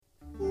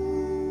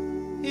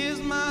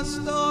my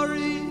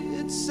story.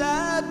 It's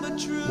sad but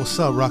true. What's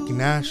up, Rocky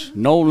Nash?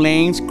 No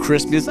Lanes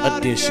Christmas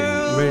edition.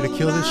 You ready to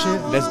kill this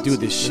shit? Let's do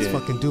this shit. Let's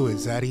fucking do it,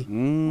 Zaddy.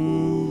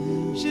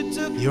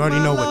 You already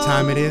know what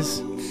time it is.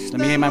 Let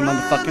me hear my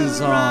motherfucking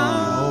song.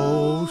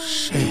 Oh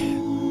shit.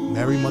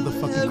 Merry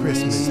motherfucking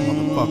Christmas,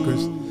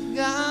 motherfuckers.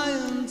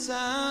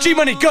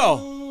 G-Money,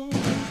 go!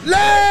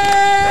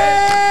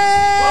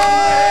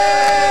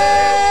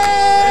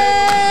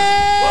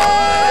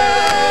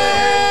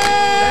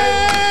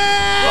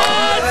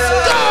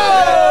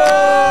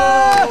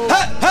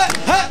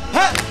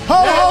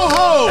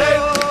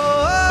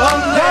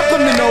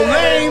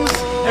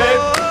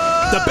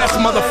 Best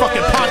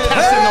motherfucking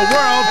podcast in the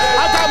world.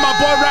 I got my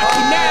boy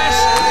Rocky Nash.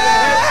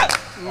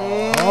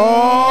 Oh,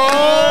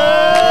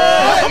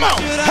 come on,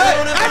 hey,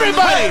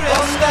 everybody,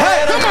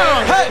 hey, come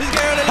on, hey,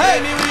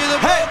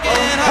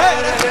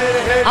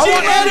 I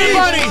want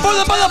everybody for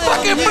the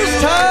motherfucking first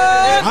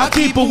time. I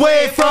keep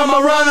away from a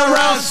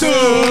runaround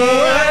soon.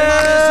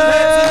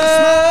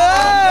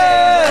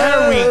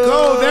 There we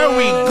go, there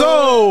we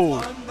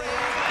go.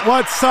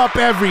 What's up,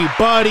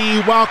 everybody?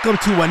 Welcome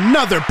to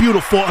another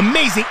beautiful,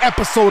 amazing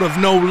episode of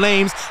No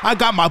Lames. I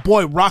got my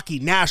boy Rocky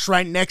Nash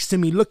right next to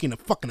me, looking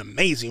fucking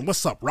amazing.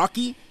 What's up,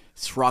 Rocky?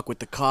 It's Rock with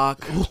the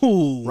Cock.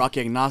 Ooh.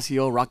 Rocky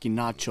Ignacio, Rocky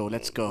Nacho.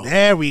 Let's go.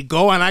 There we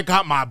go. And I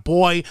got my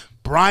boy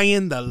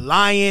Brian the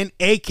Lion,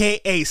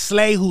 a.k.a.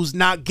 Slay, who's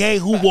not gay,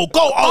 who will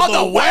go all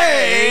the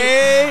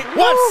way.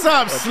 What's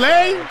up,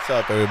 Slay? What's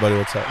up, everybody?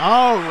 What's up?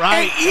 All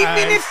right. And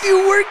even if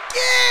you were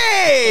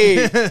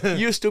gay,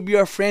 you still be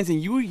our friends,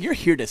 and you're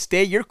here to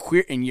stay. You're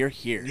queer, and you're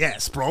here.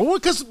 Yes, bro.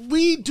 Because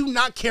we do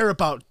not care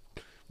about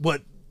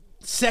what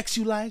sex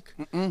you like,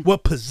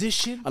 what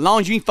position. As long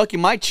as you ain't fucking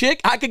my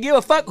chick, I could give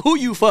a fuck who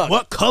you fuck.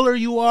 What color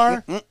you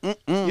are. You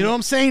know what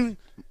I'm saying?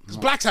 Because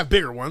blacks have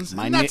bigger ones.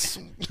 My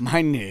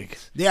nig.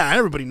 Yeah,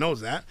 everybody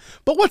knows that.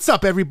 But what's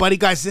up, everybody?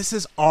 Guys, this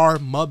is our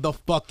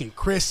motherfucking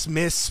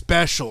Christmas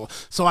special.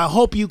 So I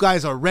hope you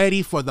guys are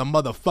ready for the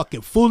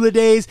motherfucking Fula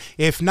days.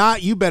 If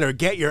not, you better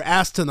get your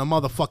ass to the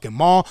motherfucking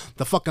mall,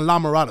 the fucking La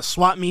Mirada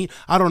swap meet.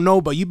 I don't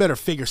know, but you better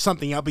figure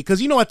something out. Because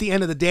you know at the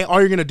end of the day, all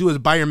you're going to do is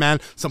buy your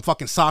man some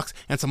fucking socks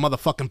and some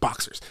motherfucking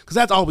boxers. Because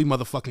that's all we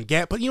motherfucking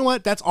get. But you know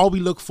what? That's all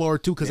we look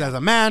forward to. Because as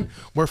a man,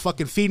 we're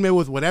fucking feed me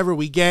with whatever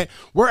we get.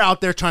 We're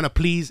out there trying to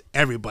please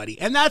everybody,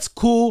 and that's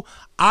cool.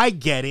 I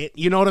get it.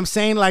 You know what I'm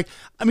saying? Like,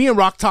 me and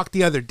Rock talked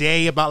the other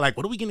day about, like,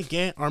 what are we gonna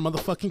get our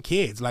motherfucking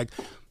kids? Like,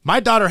 my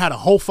daughter had a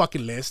whole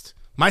fucking list.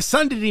 My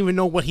son didn't even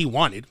know what he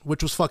wanted,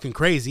 which was fucking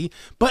crazy.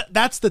 But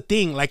that's the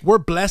thing. Like, we're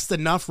blessed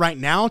enough right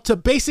now to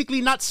basically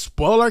not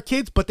spoil our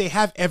kids, but they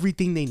have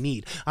everything they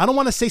need. I don't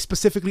want to say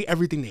specifically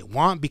everything they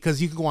want,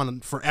 because you can go on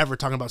forever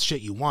talking about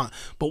shit you want,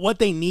 but what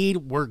they need,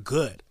 we're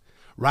good.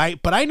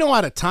 Right? But I know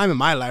at a time in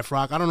my life,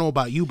 Rock, I don't know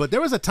about you, but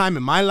there was a time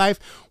in my life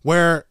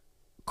where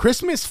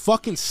Christmas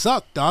fucking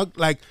sucked, dog.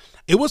 Like,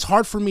 it was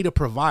hard for me to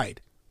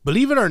provide.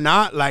 Believe it or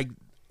not, like,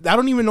 I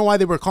don't even know why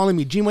they were calling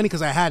me G-Money,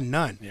 because I had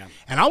none. Yeah.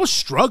 And I was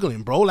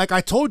struggling, bro. Like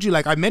I told you,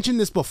 like I mentioned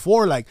this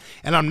before, like,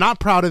 and I'm not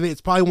proud of it.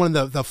 It's probably one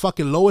of the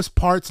fucking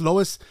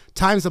lowest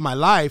times of my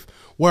life,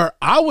 where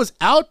I was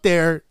out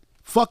there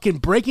fucking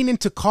breaking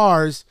into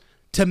cars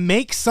to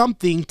make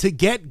something, to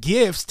get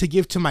gifts to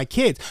give to my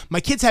kids. My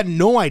kids had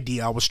no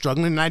idea I was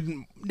struggling, and I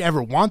didn't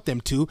ever want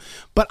them to,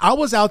 but I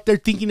was out there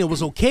thinking it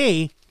was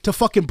okay to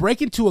fucking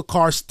break into a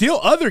car, steal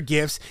other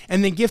gifts,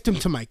 and then gift them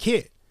to my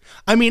kid.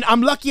 I mean,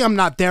 I'm lucky I'm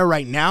not there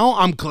right now.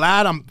 I'm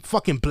glad, I'm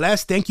fucking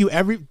blessed. Thank you,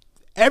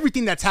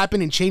 everything that's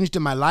happened and changed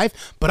in my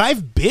life, but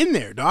I've been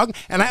there, dog,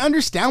 and I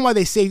understand why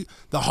they say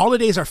the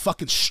holidays are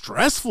fucking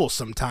stressful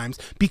sometimes,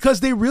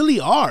 because they really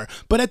are.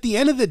 But at the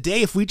end of the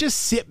day, if we just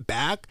sit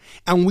back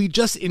and we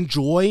just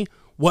enjoy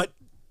what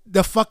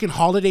the fucking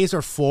holidays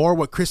are for,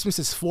 what Christmas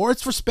is for,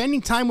 it's for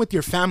spending time with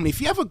your family. If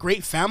you have a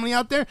great family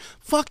out there,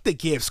 fuck the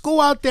gifts. Go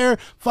out there,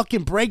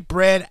 fucking break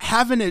bread,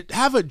 have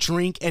a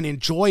drink, and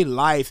enjoy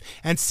life,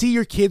 and see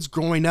your kids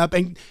growing up.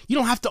 And you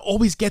don't have to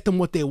always get them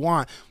what they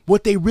want.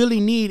 What they really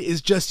need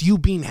is just you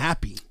being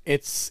happy.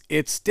 It's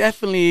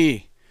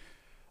definitely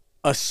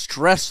a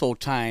stressful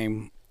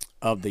time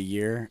of the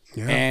year.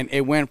 Yeah. And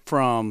it went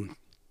from,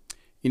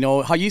 you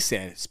know, how you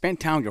said, spend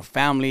time with your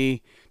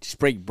family, just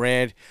break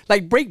bread.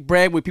 Like, break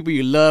bread with people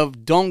you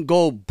love. Don't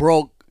go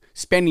broke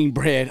spending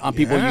bread on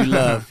people you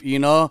love, you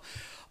know?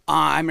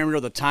 I remember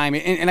the time.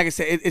 And like I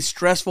said, it's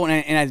stressful.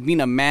 And as being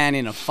a man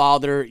and a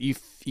father, you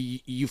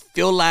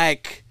feel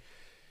like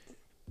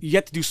you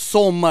have to do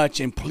so much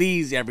and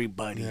please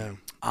everybody.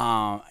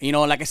 Yeah. You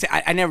know, like I said,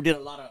 I never did a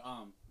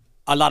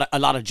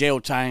lot of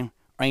jail time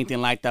or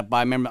anything like that. But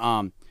I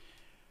remember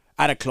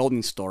at a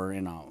clothing store,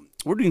 and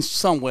we're doing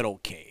somewhat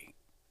okay.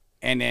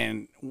 And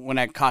then when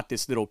I caught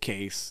this little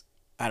case,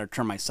 I had to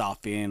turn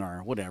myself in or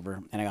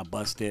whatever, and I got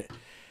busted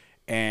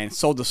and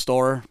sold the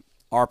store,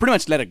 or pretty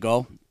much let it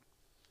go.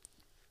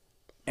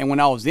 And when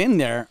I was in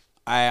there,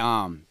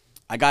 I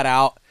got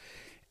out,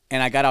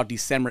 and I got out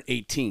December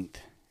 18th,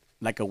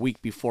 like a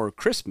week before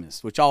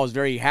Christmas, which I was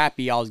very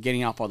happy I was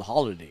getting out for the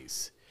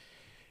holidays.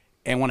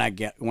 And when I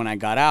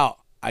got out,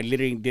 I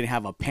literally didn't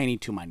have a penny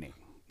to my name.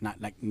 not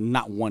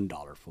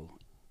 $1, fool.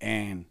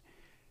 And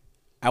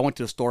I went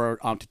to the store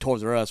to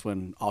Toys R Us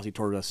when obviously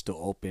Toys R Us still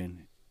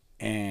open,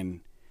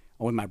 and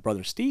I went with my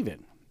brother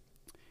Steven.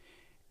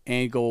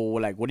 And he go,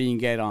 well, like, what do you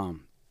get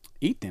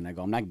Ethan? I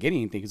go, I'm not getting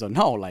anything. He's like,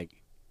 no, like,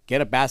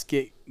 get a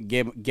basket,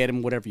 get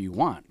him whatever you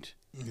want.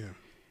 Yeah.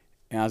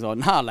 And I was like,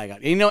 nah,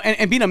 like, you know,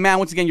 and being a man,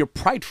 once again, you're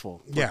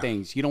prideful for Yeah.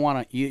 things. You don't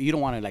want to, you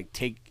don't want to like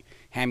take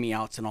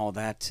hand-me-outs and all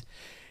that.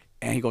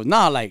 And he goes,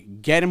 nah,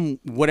 like, get him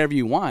whatever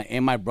you want.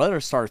 And my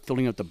brother started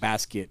filling up the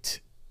basket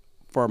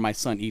for my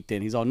son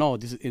Ethan. He's all, no,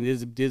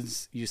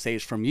 this you say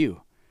is from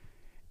you.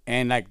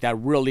 And like that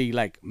really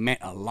like meant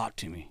a lot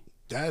to me.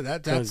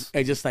 That's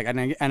It's just like,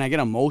 and I get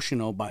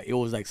emotional, but it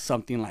was like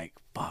something like,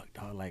 fuck,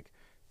 dog, like,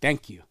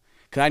 thank you.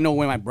 Because I know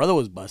when my brother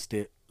was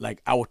busted,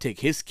 like, I would take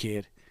his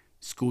kid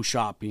school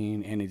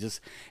shopping,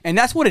 and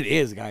that's what it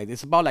is, guys.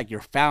 It's about like your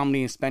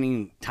family and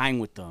spending time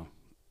with them.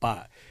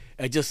 But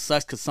it just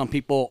sucks because some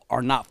people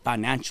are not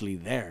financially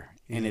there,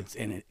 and it's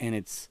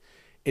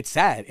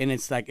sad, and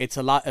it's like it's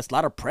a lot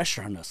of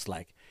pressure on us.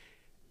 Like,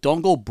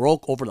 don't go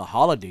broke over the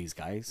holidays,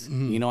 guys.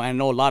 You know, I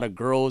know a lot of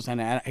girls,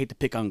 and I hate to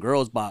pick on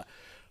girls, but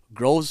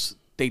girls,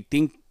 they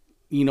think,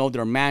 you know,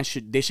 their man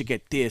should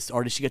get this,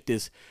 or they should get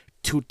this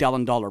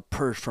 $2,000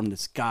 purse from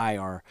this guy.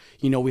 Or,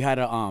 you know, we had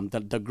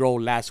the girl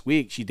last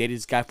week, she dated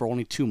this guy for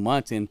only 2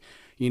 months, and,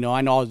 you know,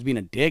 I know I was being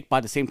a dick, but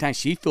at the same time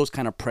she feels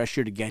kind of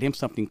pressure to get him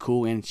something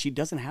cool, and she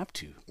doesn't have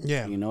to.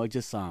 Yeah. You know, it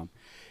just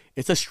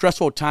it's a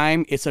stressful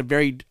time. It's a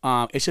very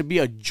it should be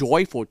a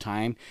joyful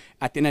time.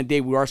 At the end of the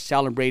day, we're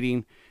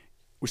celebrating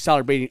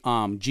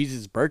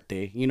Jesus'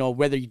 birthday, you know,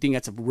 whether you think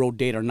that's a real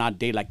date or not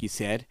date, like you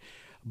said.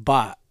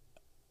 But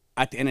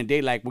at the end of the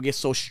day, like, we get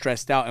so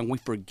stressed out and we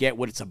forget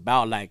what it's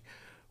about. Like,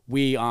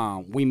 we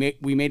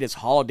made this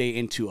holiday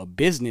into a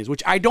business,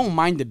 which I don't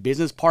mind the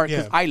business part,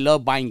 because I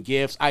love buying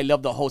gifts. I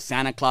love the whole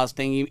Santa Claus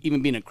thing.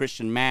 Even being a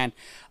Christian man,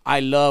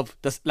 I love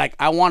this. Like,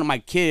 I want my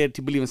kid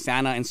to believe in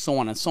Santa and so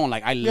on and so on.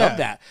 Like, I love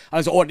that. I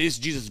was like, oh, this is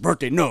Jesus'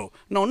 birthday. No.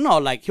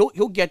 Like,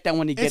 he'll get that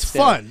when he gets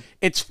there. Fun.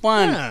 It's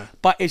fun,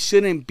 but it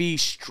shouldn't be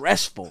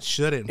stressful. It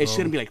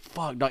shouldn't be like,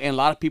 fuck, dog. And a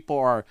lot of people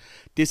are.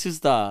 This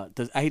is I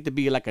hate to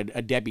be like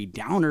a Debbie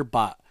Downer,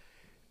 but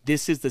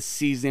this is the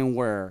season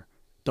where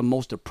the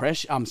most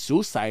depression,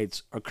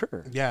 suicides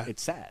occur. Yeah,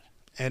 it's sad.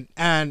 And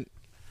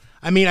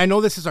I mean, I know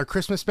this is our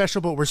Christmas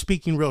special, but we're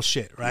speaking real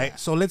shit, right? Yeah.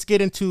 So let's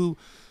get into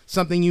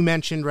something you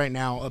mentioned right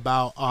now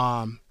about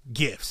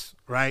gifts,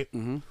 right?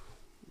 Mm-hmm.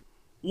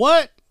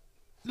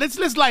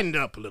 Let's lighten it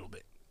up a little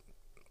bit.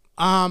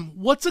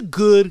 What's a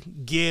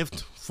good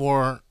gift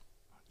for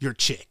your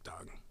chick,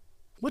 dog?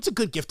 What's a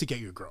good gift to get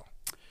your girl?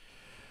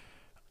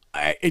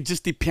 It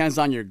just depends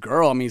on your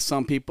girl. I mean,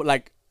 some people,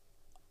 like,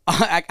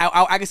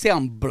 I can say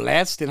I'm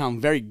blessed and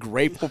I'm very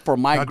grateful for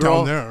my not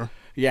girl. Down there.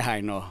 Yeah, I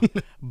know.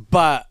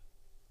 But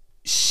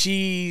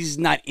she's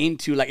not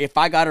into, like, if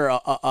I got her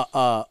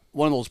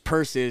one of those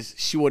purses,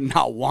 she would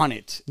not want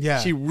it. Yeah.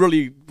 She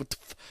really,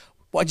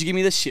 why'd you give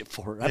me this shit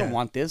for? I don't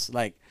want this.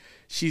 Like,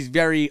 she's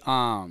very,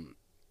 I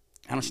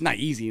know she's not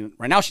easy.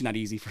 Right now she's not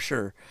easy for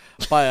sure.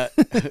 But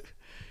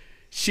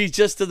she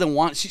just doesn't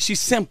want, she's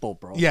simple,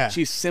 bro. Yeah.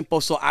 She's simple.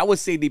 So I would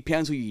say it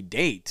depends who you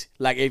date.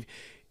 Like,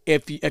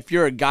 if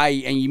you're a guy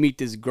and you meet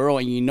this girl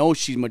and you know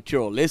she's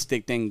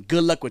materialistic, then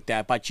good luck with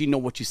that. But you know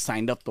what you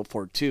signed up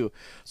for too.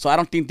 So I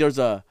don't think there's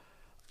a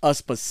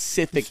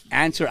specific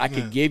answer I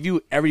could give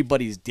you.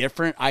 Everybody's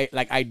different.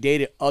 I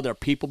dated other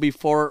people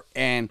before,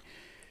 and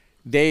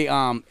they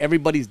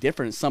everybody's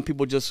different. Some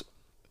people just,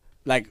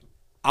 like,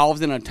 I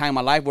was in a time in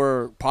my life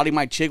where probably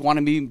my chick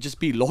wanted me to just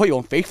be loyal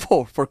and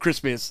faithful for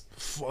Christmas.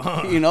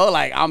 You know,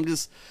 like,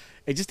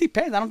 it just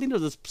depends. I don't think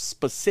there's a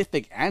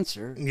specific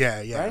answer.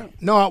 Yeah. Right?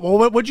 No,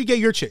 well, what'd you get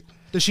your chick?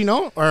 Does she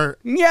know? Or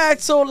yeah,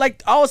 so,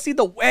 like, I will see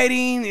the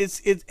wedding. It's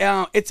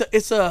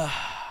a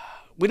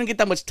we don't get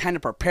that much time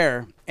to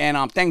prepare.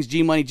 And thanks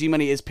G Money. G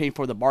Money is paying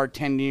for the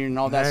bartending and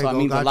all that, so it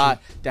means a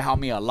lot to help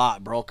me a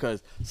lot, bro.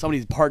 Because some of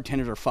these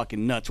bartenders are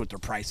fucking nuts with their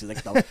prices.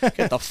 Like,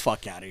 get the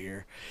fuck out of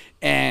here.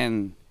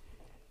 And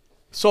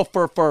so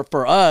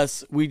for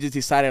us, we just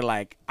decided,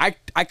 like, I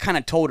kind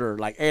of told her,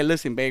 like, hey,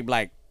 listen, babe,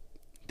 like,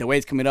 the way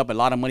it's coming up, a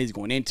lot of money's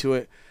going into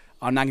it.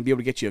 I'm not gonna be able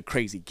to get you a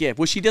crazy gift.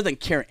 Well, she doesn't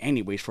care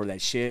anyways for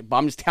that shit. But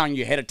I'm just telling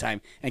you ahead of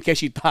time in case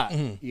she thought,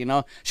 you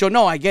know. She'll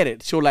know I get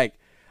it. She'll, like,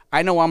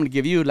 I know what I'm gonna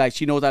give you. Like,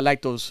 she knows I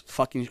like those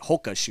fucking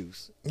Hoka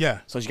shoes.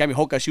 Yeah. So she got me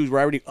Hoka shoes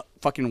where I already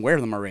fucking wear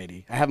them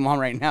already. I have them on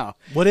right now.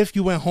 What if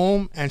you went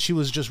home and she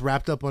was just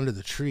wrapped up under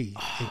the tree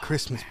in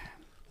Christmas,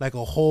 like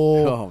a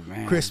whole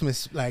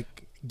Christmas, like,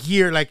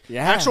 gear, like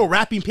actual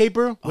wrapping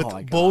paper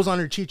with bows on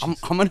her cheeks. I'm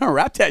gonna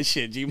wrap that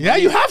shit, G. Yeah,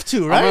 you have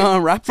to, right? I'm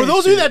gonna wrap For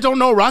those of you that don't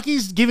know,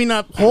 Rocky's giving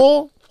up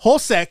whole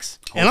sex,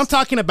 and I'm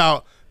talking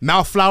about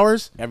mouth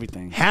flowers,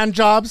 everything, hand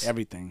jobs,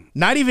 everything.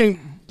 Not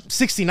even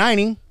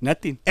 69ing,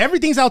 nothing.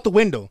 Everything's out the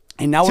window.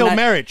 And now till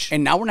marriage.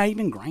 And now we're not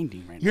even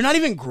grinding right now. You're not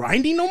even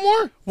grinding no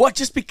more? What?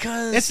 Just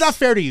because it's not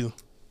fair to you.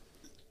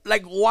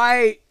 Like,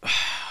 why?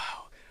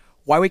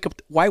 Why wake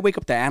up? Why wake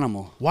up the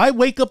animal? Why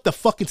wake up the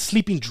fucking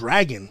sleeping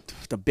dragon?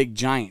 The big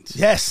giant.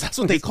 Yes, that's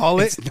what they call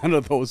it. It's none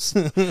of those.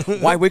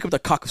 Why wake up the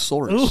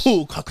Cockosaurus?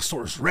 Ooh,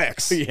 Cockosaurus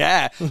Rex.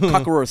 Yeah,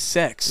 Cockroach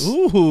sex.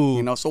 Ooh.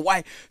 You know, so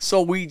why?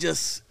 So we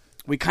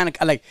kind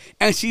of like,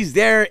 and she's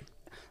there,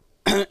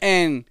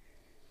 and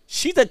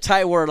she's the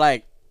type where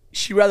like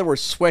she rather wear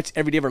sweats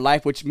every day of her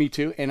life, which me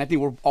too, and I think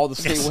we're all the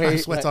same Yes, I way.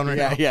 have sweats on right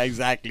yeah, now. Yeah,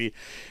 exactly.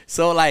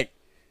 So like.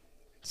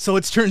 So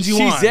it turns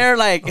you on. She's there,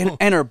 like,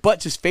 and her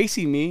butt just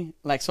facing me,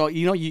 like, so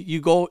you know,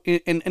 you go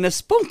in a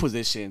spoon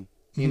position,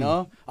 you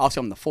know. Also,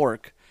 I'm the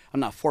fork.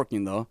 I'm not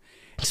forking though.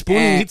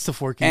 Spooning eats the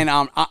forking. And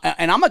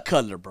I'm a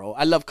cuddler, bro.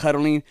 I love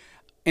cuddling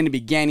in the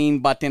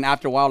beginning, but then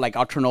after a while, like,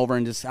 I'll turn over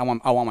and just I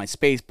want my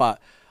space. But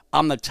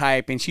I'm the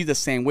type, and she's the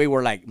same way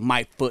where like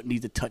my foot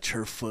needs to touch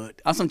her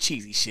foot on some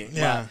cheesy shit.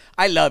 Yeah,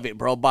 but I love it,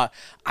 bro. But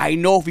I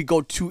know if we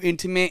go too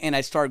intimate and I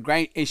start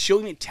grinding, and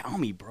she'll even tell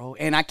me, bro.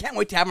 And I can't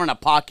wait to have her on a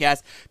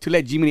podcast to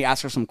let Jiminy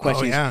ask her some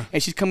questions. yeah.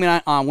 And she's coming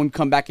on when we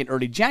come back in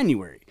early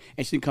January,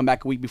 and she's gonna come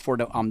back a week before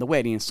the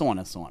wedding, and so on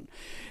and so on.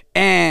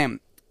 And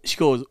she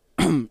goes,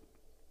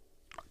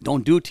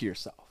 "Don't do it to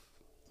yourself,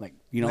 like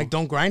you know, like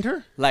don't grind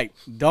her. like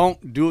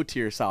don't do it to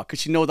yourself, because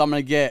she knows I'm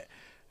gonna get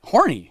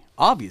horny."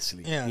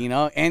 Obviously, Yeah. you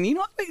know, and you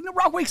know,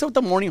 Rock wakes up with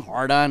the morning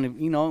hard on,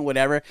 you know,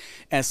 whatever,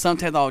 and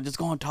sometimes I'll just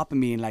go on top of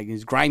me and like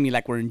just grind me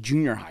like we're in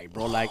junior high,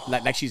 bro,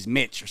 like she's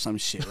Mitch or some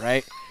shit,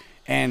 right?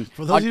 And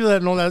For those of you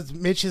that know, that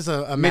Mitch is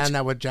a man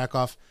that would jack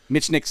off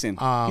Mitch Nixon,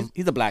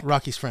 he's a black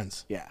Rocky's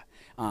friends. yeah.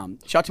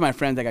 Shout out to my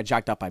friends that got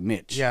jacked up by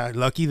Mitch. Yeah,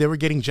 lucky they were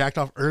getting jacked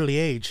off early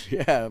age.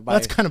 Yeah,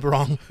 That's kind of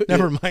wrong.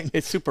 Never mind.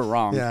 It's super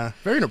wrong. Yeah,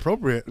 very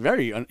inappropriate.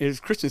 It's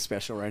Christmas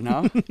special right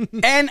now,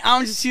 and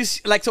I'm just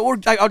she's like, so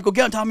I'll go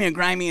get on top of me and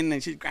grind me, and then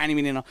she's grinding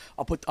me, and then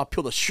I'll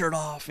peel the shirt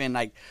off, and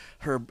like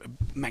her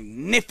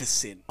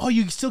magnificent. Oh,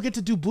 you still get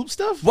to do boob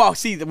stuff? Well,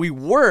 see, we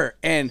were,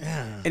 and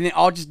then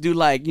I'll just do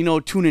like, you know,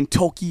 tune in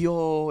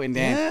Tokyo, and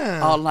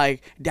then I'll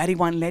like, Daddy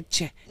want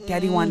leche,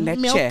 Daddy want leche,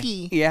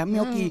 milky. yeah,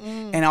 milky,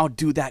 and I'll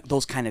do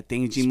those kind of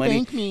things, G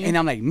Money, Spank me. and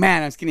I'm like,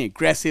 man, I'm just getting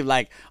aggressive,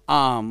 like,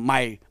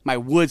 my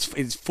woods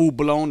is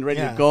FOO-blown,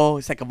 ready to go.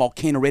 It's like a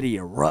volcano ready to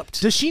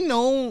erupt. Does she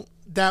know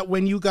that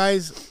when you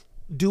guys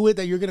do it,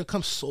 that you're gonna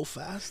come so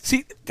fast?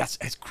 See,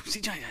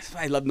 see, Johnny, that's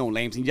why I love no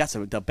names, and that's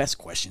the best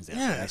questions ever.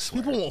 Yeah, I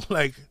swear. people won't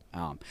like.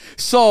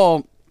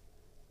 So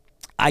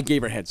I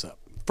gave her heads up.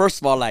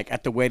 First of all, like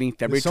at the wedding,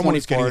 February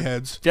Someone's getting 24th.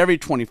 heads. February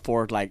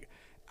 24th, like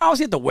I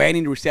was at the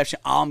wedding, the reception.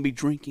 I'm gonna be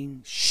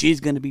drinking. She's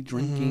gonna be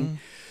drinking.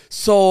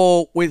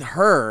 So with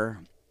her,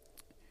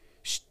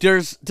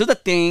 there's a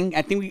thing.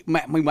 I think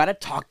we might have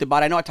talked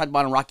about. I know I talked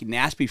about it on Rocky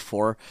Nash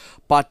before,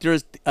 but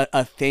there's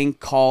a thing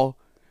called.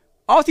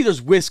 Obviously,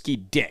 there's whiskey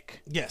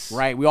dick. Yes.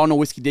 Right? We all know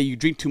whiskey dick. You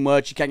drink too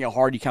much, you can't get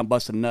hard, you can't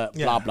bust a nut,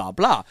 Yeah. blah, blah,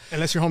 blah.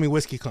 Unless your homie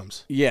whiskey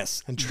comes.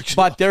 Yes. And tricks you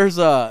But off. there's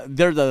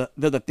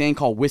a thing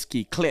called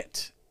whiskey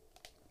clit.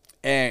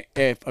 And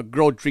if a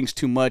girl drinks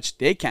too much,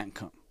 they can't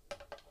come.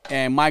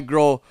 And my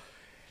girl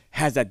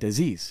has that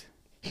disease.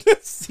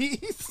 See?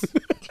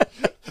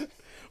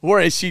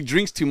 Whereas she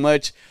drinks too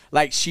much,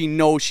 like she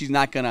knows she's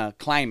not going to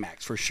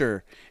climax for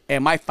sure.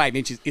 And my 5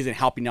 inches isn't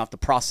helping out the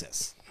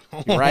process.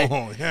 Right?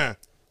 Oh, yeah.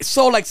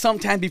 So, like,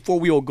 sometimes before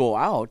we will go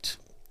out,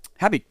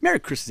 Merry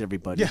Christmas,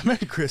 everybody. Yeah,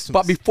 Merry Christmas.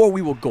 But before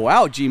we will go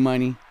out, G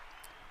Money,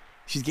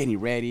 she's getting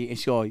ready, and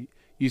she'll, you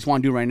just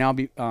want to do it right now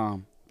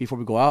before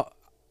we go out?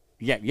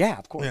 Yeah,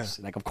 of course.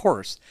 Yeah. Like, of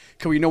course.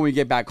 Because we know when we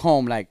get back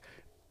home, like,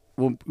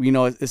 well, you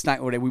know, it's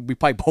not, we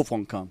probably both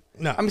won't come.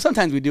 No. I mean,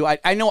 sometimes we do.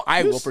 I know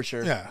I will for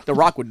sure. Yeah. The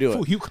Rock would do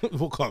it. You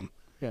will come.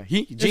 Yeah,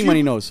 G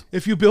Money knows.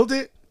 If you build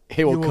it,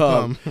 He will you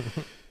come.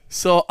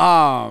 So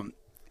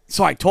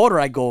I told her,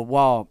 I go,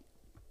 well,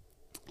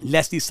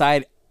 let's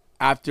decide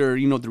after,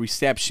 you know, the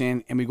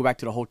reception and we go back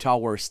to the hotel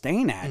we're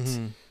staying at.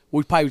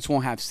 We probably just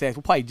won't have sex.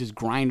 We'll probably just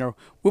grind her.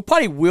 We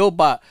probably will,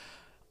 but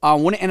I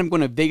want to end up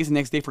going to Vegas the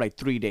next day for like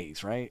 3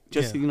 days, right?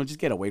 Just, Yeah. you know, just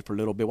get away for a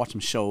little bit, watch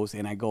some shows.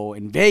 And I go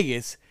in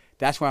Vegas,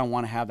 that's where I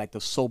want to have like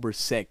the sober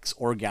sex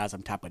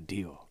orgasm type of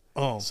deal.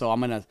 Oh. So I'm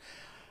going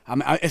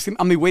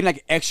to be waiting like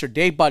an extra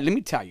day, but let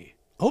me tell you,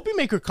 hope you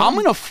make her come. I'm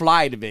going to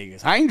fly to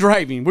Vegas. I ain't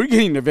driving. We're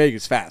getting to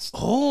Vegas fast.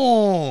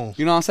 Oh.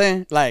 You know what I'm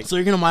saying? Like, So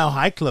you're going to Mile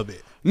High Club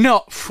it.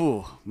 no,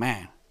 phew,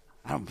 man.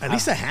 At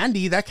least a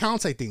handy. That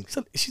counts, I think.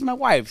 So she's my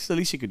wife. It's the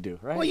least she could do,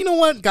 right? Well, you know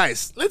what,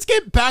 guys? Let's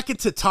get back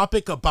into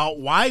topic about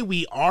why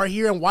we are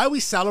here and why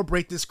we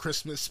celebrate this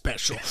Christmas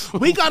special.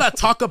 We gotta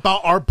talk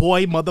about our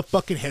boy,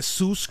 motherfucking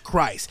Jesus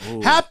Christ.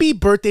 Happy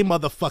birthday,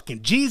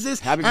 motherfucking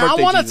Jesus. Happy and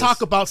birthday, I want to Jesus.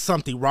 talk about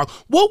something, Rock.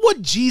 What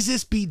would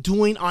Jesus be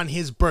doing on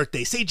his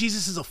birthday? Say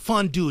Jesus is a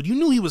fun dude. You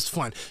knew he was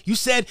fun. You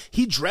said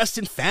he dressed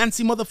in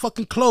fancy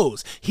motherfucking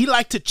clothes. He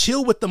liked to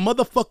chill with the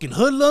motherfucking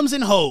hoodlums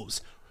and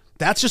hoes.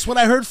 That's just what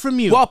I heard from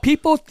you. Well,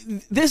 people,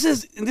 this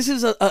is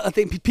a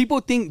thing. People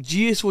think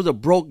Jesus was a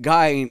broke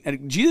guy,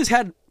 and Jesus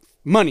had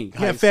money. Guys.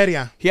 He had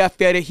feria. He had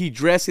feria. He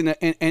dressed in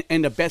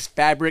the best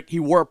fabric. He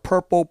wore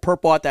purple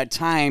at that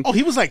time. Oh,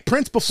 he was like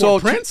Prince before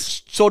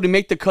Prince? So to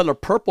make the color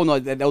purple,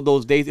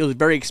 those days, it was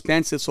very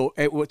expensive. So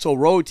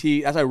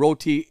royalty, that's why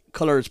royalty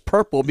color is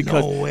purple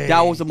because No way.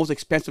 that was the most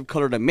expensive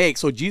color to make.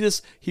 So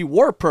Jesus, he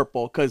wore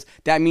purple because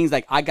that means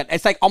like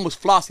it's like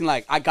almost flossing.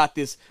 Like I got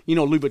this,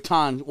 Louis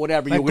Vuitton,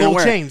 whatever. Like you're gold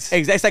wearing. chains.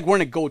 Exactly. It's like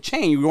wearing a gold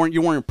chain.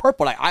 You're wearing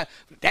purple. Like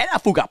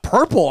that fool got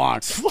purple on.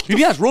 You think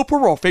that's real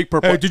purple or fake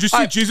purple? Hey, did you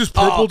see Jesus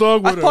purple,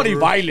 dog? That's probably Whatever.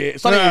 violet.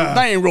 It's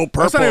not even real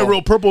purple. That's not even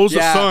real purple. It's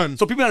the sun.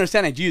 So people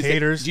understand that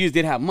Haters. Jesus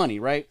did have money,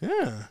 right?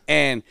 Yeah.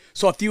 And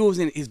so if he was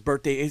in his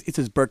birthday, it's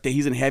his birthday.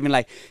 He's in heaven.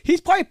 Like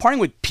he's probably partying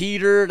with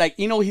Peter. Like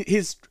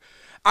his.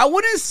 I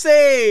wouldn't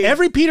say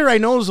Every Peter I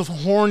know is a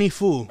horny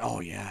fool. Oh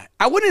yeah,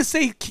 I wouldn't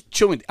say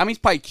children. I mean, he's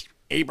probably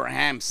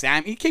Abraham,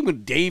 Sam. He came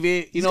with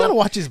David. He's gotta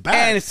watch his back.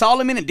 And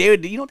Solomon and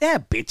David. They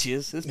had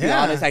bitches. Let's be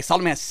Yeah. honest. Like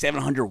Solomon had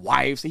 700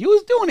 wives. He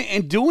was doing it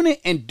and doing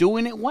it and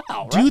doing it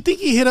well. Do you think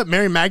he hit up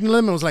Mary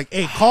Magdalene and was like,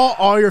 "Hey, call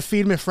all your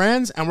Feed Me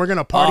friends, and we're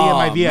gonna party at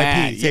my VIP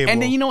man. table"?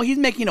 And then he's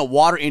making the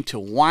water into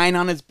wine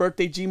on his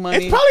birthday. G Money.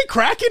 It's probably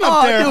cracking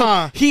up there, dude,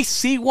 huh? He's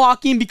sea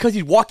walking because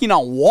he's walking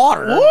on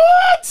water.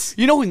 What?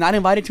 You know who's not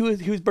invited to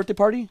his birthday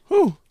party?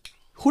 Who?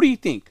 Who do you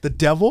think? The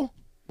devil?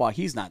 Well,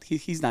 he's not.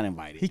 He's not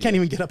invited. He can't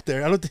even get up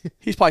there. I don't think.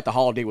 He's probably at the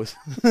holiday with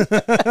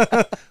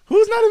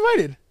Who's not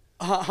invited?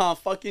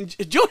 fucking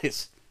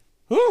Judas.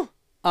 Who?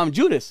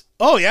 Judas.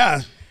 Oh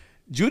yeah.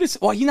 Judas.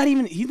 Well, he's not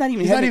even. He's not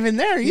even. He's not even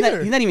there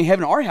either. He's not even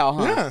heaven or hell,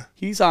 huh? Yeah.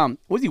 He's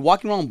what's he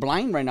walking around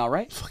blind right now?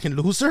 Right. Fucking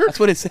loser. That's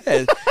what it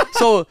says.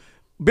 So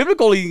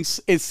biblically,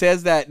 it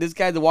says that this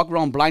guy's to walk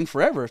around blind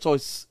forever. So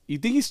you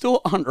think he's still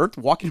on earth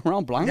walking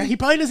around blind? Yeah, he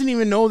probably doesn't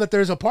even know that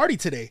there's a party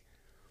today.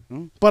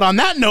 But on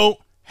that note,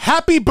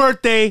 happy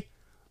birthday,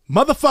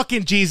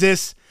 motherfucking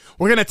Jesus.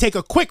 We're going to take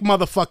a quick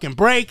motherfucking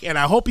break, and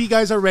I hope you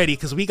guys are ready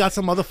because we got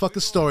some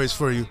motherfucking stories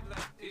for you.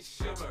 It's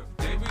your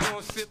birthday. We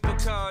gon' sip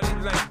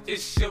Bacardi like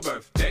it's your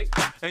birthday.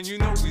 And you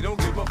know we don't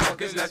give a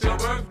fuck, it's not your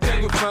birthday.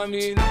 You'll find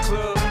me in the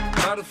club,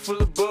 bottle full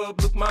of bub.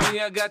 Look,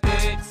 mommy, I got the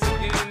X,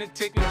 getting and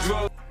taking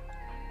drugs.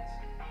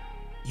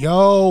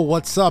 Yo,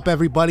 what's up,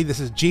 everybody? This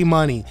is G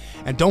Money.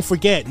 And don't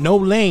forget, No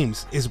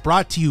Lames is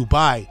brought to you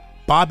by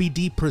Bobby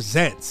D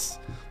Presents.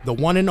 The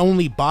one and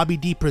only Bobby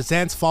D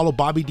Presents. Follow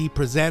Bobby D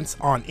Presents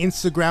on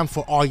Instagram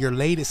for all your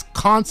latest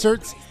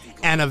concerts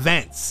and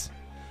events.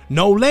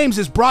 No Lames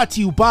is brought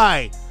to you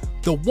by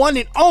the one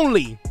and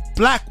only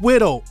Black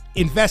Widow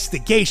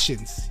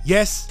Investigations.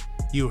 Yes,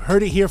 you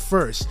heard it here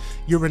first.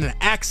 You're in an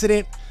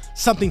accident,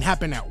 something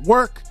happened at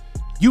work,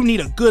 you need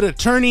a good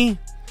attorney,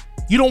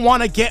 you don't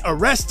want to get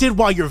arrested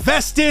while you're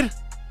vested.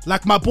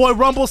 Like my boy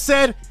Rumble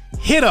said,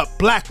 hit up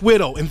Black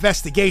Widow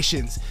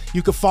Investigations.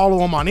 You can follow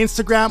him on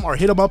Instagram or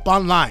hit him up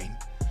online.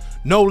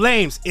 No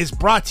Lames is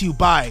brought to you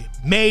by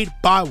Made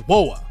by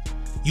WOA.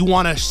 You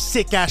want a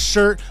sick ass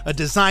shirt, a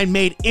design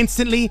made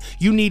instantly,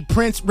 you need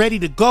prints ready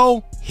to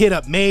go, hit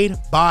up Made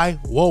by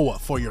WOA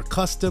for your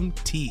custom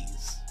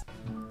tees.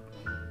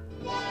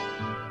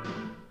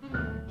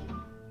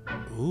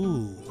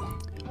 Ooh.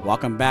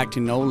 Welcome back to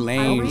No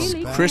Lanes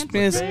really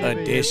Christmas can't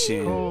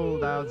edition.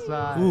 cold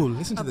outside. Ooh,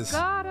 listen to this.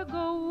 Gotta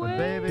go away.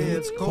 Baby,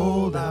 it's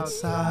cold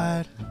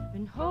outside.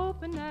 Been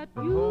hoping that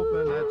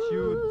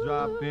you'd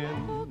drop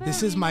in.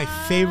 This is my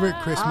favorite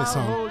Christmas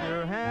song. Hold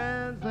your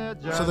hands, they're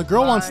just So the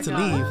girl wants to like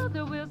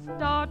leave, will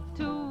start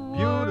to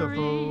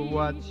Beautiful,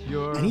 what's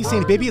your and he's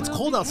saying, "Baby, it's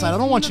cold outside. I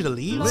don't want you to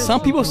leave."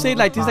 Some people say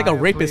like this is like a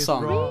rapist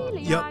song.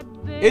 Really, Yep.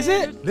 I'd better Is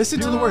it? Listen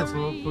to the words.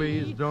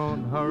 Please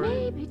don't hurry.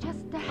 Maybe just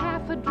a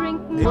half a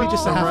drink more. Maybe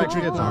just a half a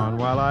drink It's more. on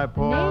while I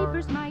pour.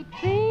 Neighbors might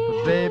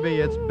think. Baby,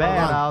 it's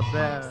bad out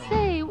there.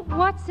 Say,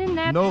 what's in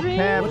that No drink?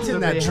 cabs What's to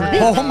in that be drink?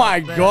 had. Oh my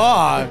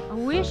God. I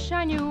wish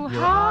I knew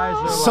Your eyes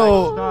how are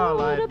So- like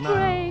starlight to now.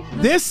 break the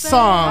This spell.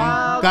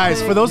 song,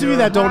 guys, for those of you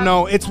that don't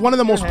know, it's one of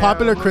the most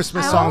popular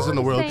Christmas songs in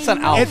the world. It's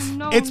an Alf.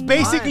 It's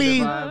basically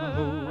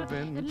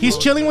he's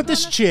chilling with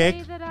this chick.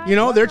 You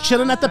know, they're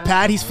chilling at the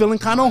pad. He's feeling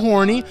kind of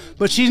horny,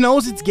 but she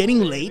knows it's getting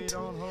late.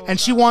 And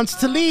she wants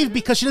to leave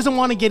because she doesn't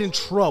want to get in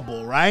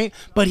trouble, right?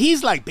 But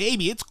he's like,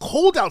 "Baby, it's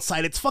cold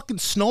outside. It's fucking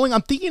snowing.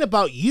 I'm thinking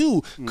about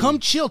you. Come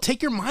chill.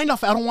 Take your mind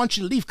off. I don't want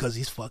you to leave," because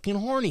he's fucking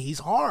horny. He's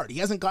hard. He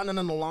hasn't gotten it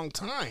in a long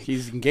time.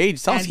 He's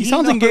engaged. And He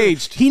sounds knows-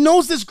 engaged. He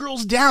knows this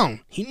girl's down.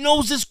 He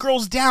knows this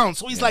girl's down.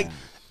 So he's like,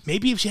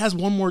 maybe if she has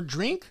one more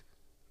drink,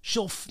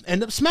 she'll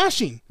end up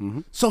smashing.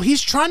 So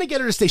he's trying to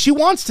get her to stay. She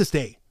wants to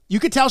stay. You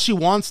could tell she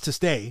wants to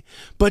stay,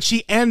 but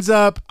she ends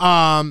up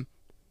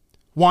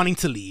wanting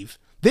to leave.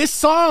 This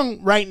song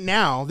right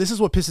now, this is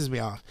what pisses me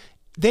off.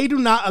 They do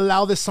not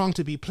allow this song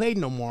to be played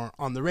no more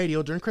on the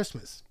radio during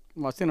Christmas.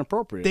 Well, it's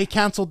inappropriate. They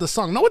canceled the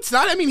song. No, it's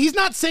not. I mean, he's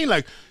not saying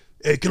like,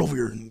 "Hey, get over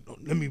here and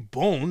let me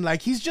bone."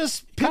 Like he's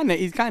just He kind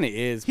of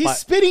is. he's But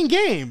spitting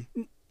game.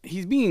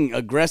 he's being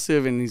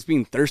aggressive and he's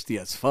being thirsty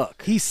as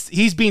fuck.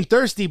 He's being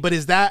thirsty, but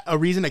is that a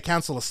reason to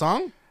cancel a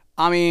song?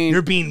 I mean,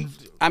 You're being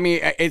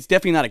it's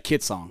definitely not a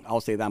kid song.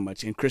 I'll say that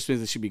much. In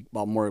Christmas, it should be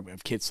about more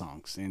of kid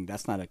songs, and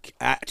that's not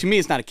to me.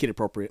 It's not a kid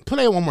appropriate.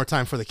 play it one more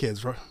time for the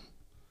kids, bro.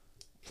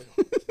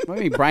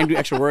 Maybe Brian do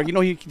extra work. You know,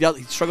 he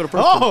struggled to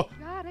first. Oh,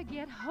 Gotta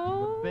get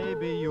home.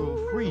 Baby,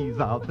 you'll freeze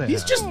out there.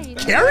 he's just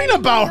caring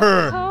about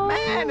her.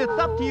 Man, it's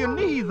up to your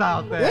knees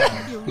out there.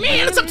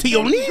 Man, it's up to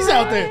your knees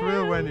out there.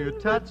 Thrill when you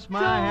touch my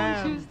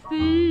Don't you hand.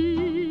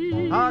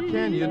 see? How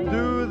can you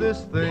do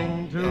this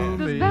thing to There's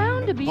me?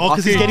 bound to be Oh,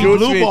 'cause he's He getting do it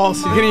to blue me. balls.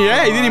 He's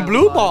getting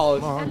blue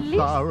balls. At On least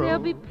sorrow. there'll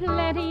be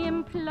plenty If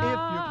you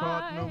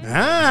caught implied. no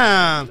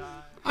Ah.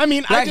 I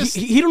mean, I Like, just...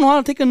 he don't know how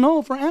to take a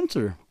no for an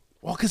answer.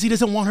 Well, because he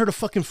doesn't want her to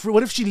fucking...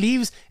 What if she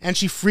leaves and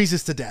she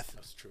freezes to death?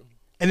 That's true.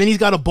 And then he's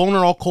got a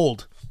boner all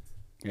cold.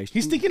 Yeah,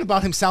 He's thinking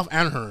about himself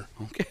and her.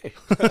 okay.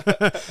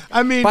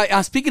 I mean... But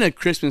speaking of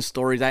Christmas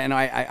stories, I know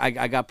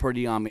I got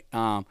pretty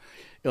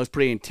it was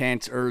pretty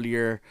intense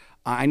earlier.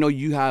 I know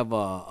you have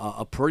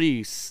a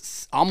pretty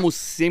almost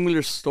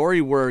similar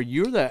story where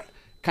you're the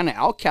kind of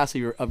outcast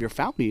of your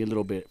family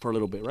for a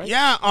little bit, right?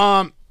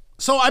 Yeah,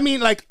 so I mean,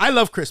 like, I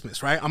love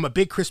Christmas, right? I'm a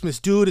big Christmas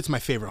dude. It's my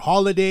favorite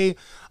holiday.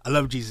 I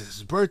love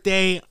Jesus'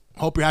 birthday.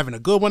 Hope you're having a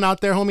good one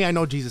out there, homie. I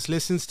know Jesus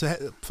listens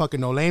to fucking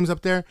no lames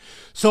up there.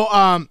 So,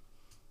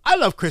 I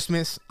love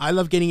Christmas. I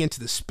love getting into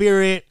the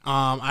spirit.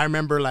 I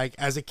remember, like,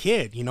 as a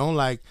kid, you know,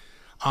 like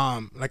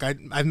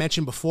I've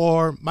mentioned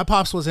before, my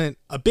pops wasn't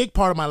a big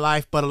part of my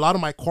life, but a lot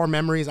of my core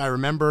memories I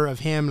remember of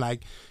him,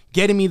 like,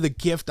 getting me the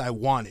gift I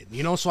wanted,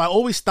 you know? So I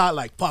always thought,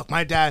 like, fuck,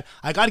 my dad,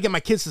 I got to get my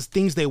kids the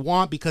things they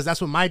want because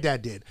that's what my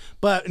dad did.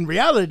 But in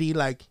reality,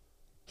 like,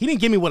 he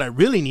didn't give me what I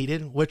really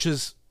needed, which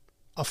is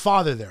a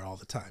father there all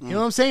the time. You know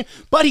what I'm saying?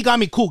 But he got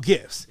me cool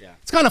gifts. Yeah.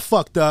 It's kind of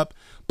fucked up.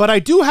 But I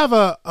do have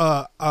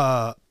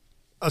a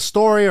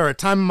story or a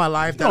time in my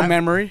life that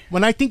memory.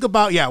 When I think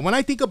about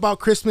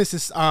Christmas,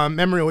 this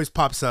memory always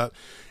pops up.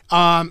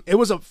 It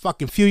was a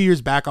fucking few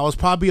years back. I was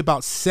probably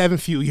about 7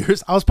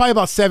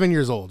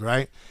 years old,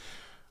 right?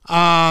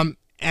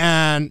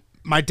 And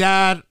my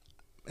dad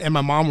and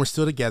my mom were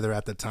still together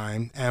at the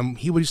time, and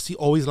he would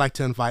always like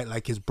to invite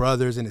like his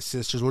brothers and his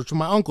sisters, which were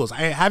my uncles.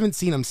 I haven't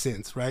seen them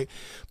since, right?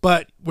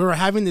 But we were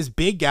having this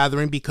big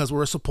gathering because we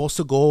were supposed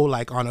to go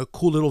like on a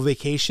cool little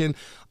vacation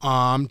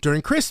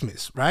during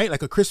Christmas, right?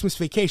 Like a Christmas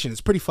vacation.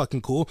 It's pretty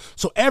fucking cool.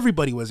 So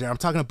everybody was there. I'm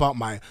talking about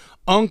my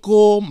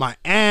uncle, my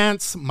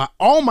aunts,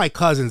 all my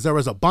cousins. There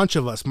was a bunch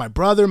of us, my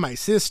brother, my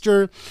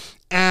sister,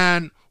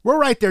 and we're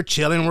right there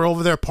chilling. We're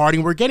over there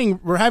partying.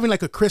 We're having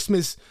like a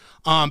Christmas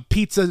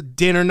pizza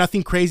dinner,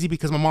 nothing crazy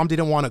because my mom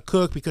didn't want to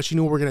cook because she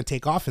knew we were going to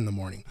take off in the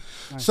morning.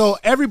 Nice. So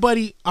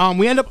everybody,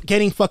 we end up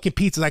getting fucking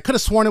pizzas. I could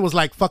have sworn it was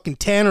like fucking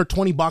 10 or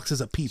 20 boxes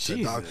of pizza,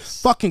 dog.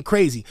 Fucking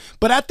crazy.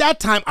 But at that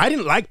time, I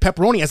didn't like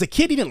pepperoni. As a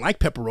kid, he didn't like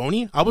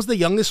pepperoni. I was the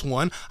youngest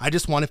one. I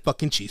just wanted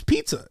fucking cheese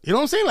pizza. You know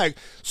what I'm saying? Like,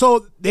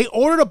 so they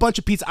ordered a bunch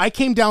of pizza. I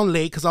came down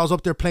late because I was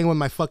up there playing with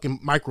my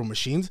fucking micro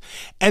machines.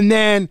 And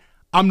then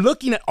I'm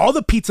looking at all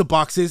the pizza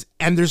boxes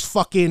and there's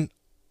fucking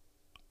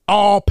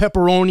all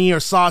pepperoni or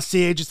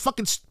sausage. It's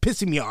fucking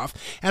pissing me off.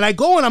 And I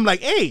go and I'm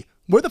like, hey,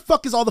 where the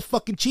fuck is all the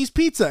fucking cheese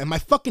pizza? And my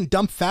fucking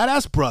dumb fat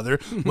ass brother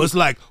was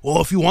like, oh,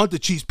 if you want the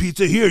cheese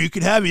pizza here, you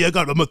can have it. I'm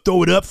gonna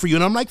throw it up for you.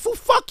 And I'm like, well,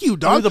 fuck you,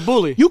 dog. You're the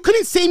bully. You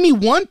couldn't save me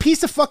one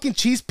piece of fucking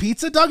cheese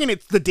pizza, dog, and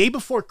it's the day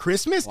before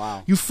Christmas?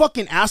 Wow. You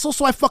fucking asshole.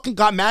 So I fucking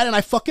got mad and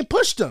I fucking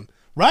pushed him,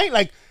 right?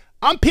 Like,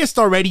 I'm pissed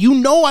already. You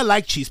know I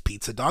like cheese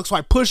pizza, dog. So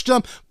I pushed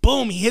him.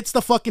 Boom. He hits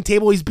the fucking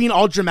table. He's being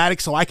all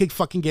dramatic so I could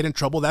fucking get in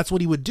trouble. That's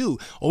what he would do.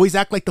 Always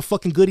act like the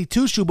fucking goody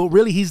two-shoe, but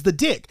really he's the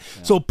dick.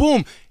 Yeah. So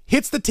boom.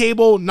 Hits the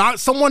table.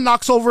 Someone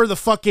knocks over the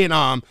fucking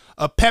a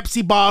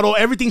Pepsi bottle.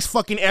 Everything's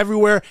fucking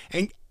everywhere.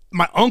 And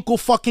my uncle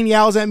fucking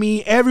yells at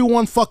me.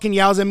 Everyone fucking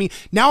yells at me.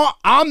 Now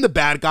I'm the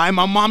bad guy.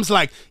 My mom's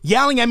like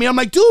yelling at me. I'm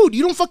like, dude,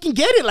 you don't fucking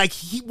get it. Like,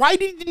 why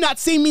did you not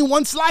save me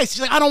one slice?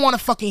 She's like, I don't want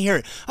to fucking hear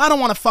it. I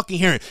don't want to fucking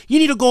hear it. You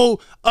need to go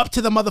up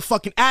to the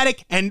motherfucking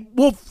attic and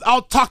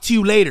I'll talk to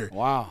you later.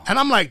 Wow. And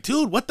I'm like,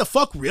 dude, what the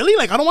fuck? Really?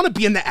 Like, I don't want to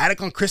be in the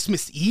attic on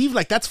Christmas Eve.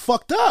 Like, that's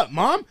fucked up,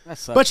 Mom.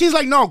 But she's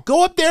like, no,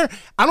 go up there.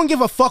 I don't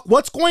give a fuck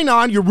what's going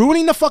on. You're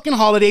ruining the fucking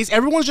holidays.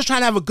 Everyone's just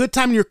trying to have a good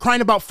time and you're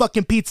crying about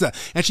fucking pizza.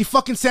 And she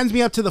fucking sends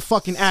me up to the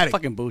fucking attic.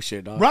 Fucking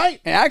bullshit, dog. Right?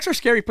 And attics are a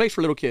scary place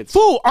for little kids.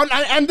 Fool.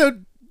 And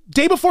the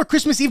day before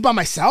Christmas Eve by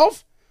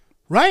myself,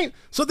 right?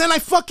 So then I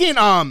fucking,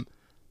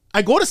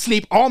 I go to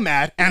sleep all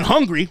mad and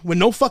hungry with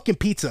no fucking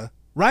pizza,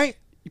 right?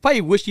 You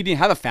probably wish you didn't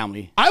have a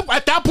family.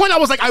 At that point, I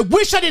was like, I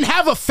wish I didn't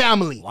have a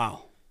family.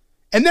 Wow.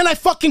 And then I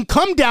fucking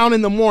come down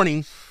in the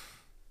morning.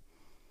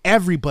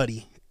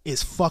 Everybody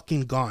is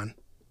fucking gone.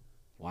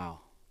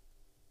 Wow.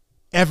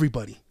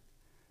 Everybody.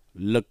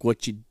 Look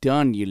what you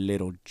done, you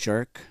little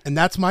jerk. And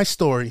that's my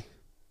story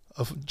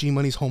of G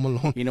Money's Home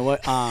Alone. You know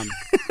what?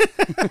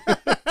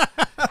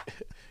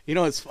 You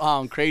know it's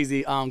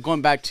crazy.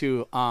 Going back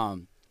to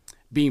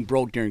being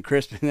broke during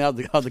Christmas.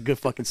 That was a good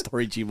fucking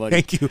story, G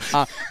Money. Thank you.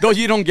 Though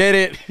you don't get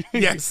it,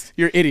 yes,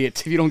 you're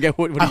idiots if you don't get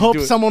what I he's hope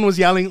doing. someone was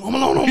yelling Home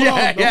Alone,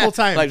 the whole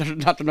time. Like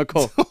Dr.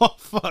 Nicole. Oh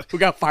fuck, we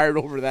got fired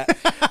over that.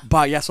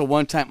 But yeah, so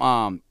one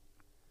time,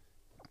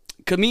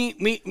 cause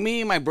me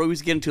and my bro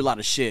used to get into a lot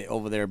of shit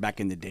over there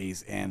back in the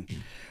days, and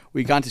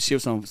we got into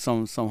shit with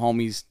some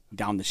homies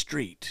down the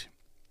street,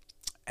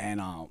 and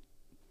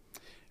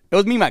it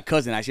was me and my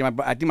cousin actually.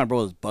 I think my bro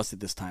was busted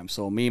this time,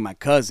 so me and my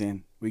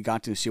cousin we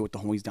got into shit with the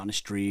homies down the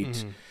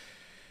street,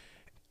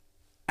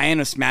 I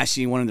ended up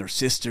smashing one of their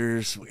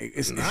sisters.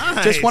 It's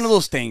Nice. just one of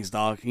those things,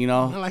 dog. You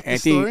know. I like And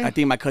this story. I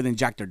think my cousin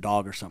jacked their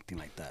dog or something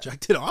like that.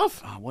 Jacked it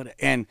off. What?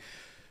 And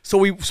so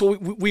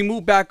we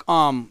moved back.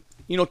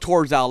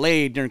 Towards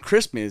LA during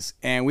Christmas,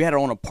 and we had our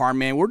own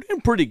apartment. We're doing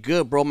pretty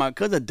good, bro. My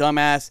cousin,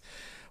 dumbass,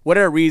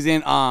 whatever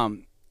reason,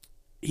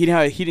 he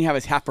didn't have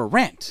his half for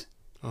rent.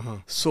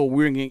 So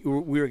we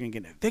were gonna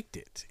get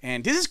evicted.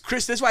 And this is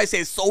Christmas. That's why I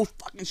say it's so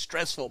fucking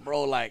stressful,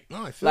 bro. Like,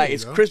 I feel like you,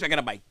 it's bro. Christmas. I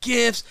gotta buy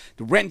gifts.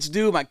 The rent's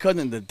due. My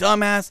cousin, the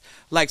dumbass.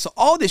 Like, so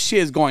all this shit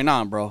is going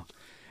on, bro.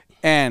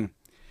 And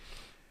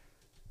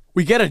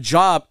we get a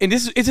job, and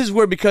this is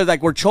weird because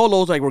like we're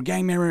cholos, like we're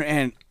gang member,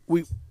 and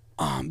we.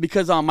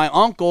 Because my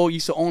uncle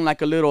used to own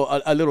like a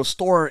little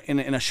store in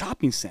a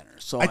shopping center.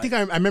 So I think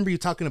I remember you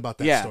talking about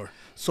that store.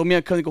 So me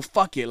and cousin go,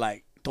 fuck it.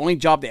 Like the only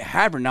job they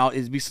have right now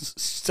is be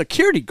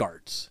security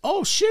guards.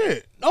 Oh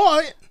shit!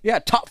 Oh Yeah,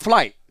 top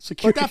flight but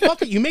security. that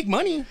fucking you make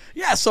money.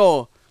 Yeah,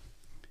 so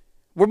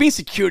we're being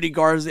security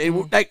guards.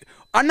 Like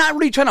I'm not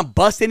really trying to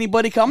bust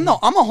anybody. Cause I'm a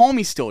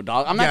homie still,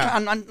 dog. I'm not. Yeah.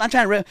 I'm not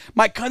trying to.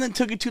 My cousin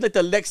took it to like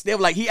the next day.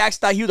 Like he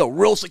acted like he was a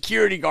real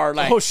security guard.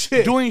 Like Oh,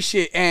 shit. doing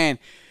shit and.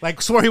 Like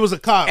swore he was a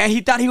cop. And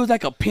he thought he was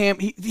like a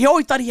pimp. He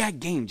always thought he had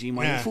game, G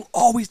man. Yeah. He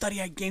always thought he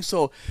had game.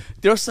 So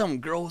there's some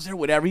girls there,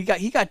 whatever. He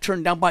got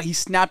turned down by. He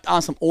snapped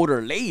on some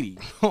older lady.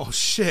 Oh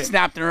shit!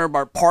 Snapped on her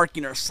about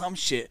parking or some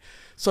shit.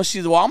 So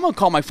she's well, I'm gonna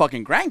call my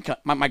fucking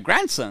my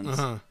grandsons.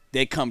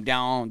 They come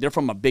down. They're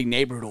from a big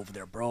neighborhood over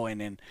there, bro.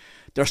 And then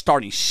they're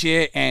starting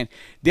shit. And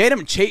they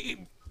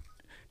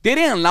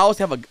didn't allow us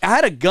to have I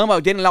had a gun, but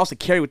they didn't allow us to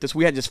carry with us.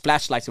 We had just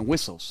flashlights and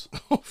whistles.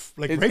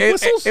 Like It, rape it-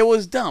 whistles. it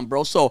was dumb,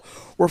 bro. So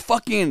we're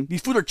fucking. These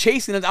fools are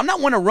chasing us. I'm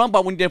not one to run,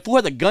 but when the fool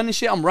has a gun and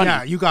shit, I'm running.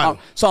 Yeah, you got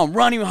him. So I'm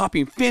running,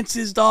 hopping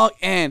fences, dog,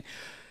 and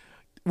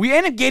we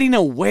ended up getting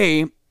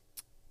away.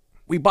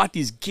 We bought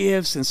these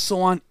gifts and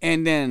so on,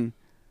 and then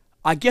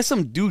I guess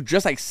some dude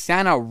dressed like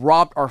Santa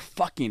robbed our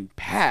fucking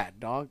pad,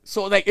 dog.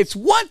 So like it's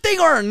one thing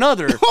or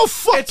another. No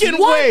fucking it's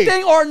one way.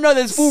 thing or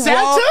another. This fool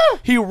Santa?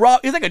 He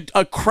robbed. He's like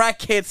a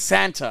crackhead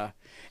Santa,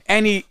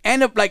 and he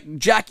ended up like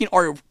jacking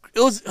our. It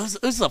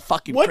was a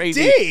fucking What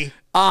crazy. day?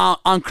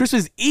 On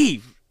Christmas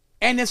Eve.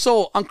 And then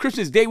so on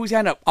Christmas Day we just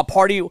had a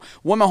party.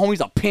 One of my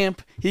homies, a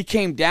pimp, he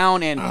came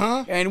down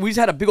and we just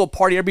had a big old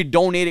party. Everybody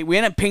donated. We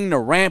ended up paying the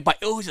rent, but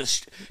it was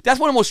that's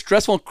one of the most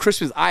stressful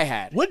Christmas I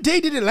had. What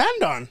day did it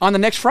land on? On the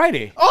next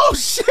Friday. Oh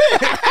shit!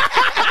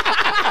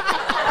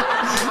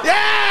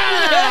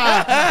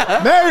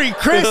 Yeah! Merry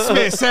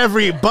Christmas,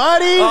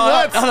 everybody.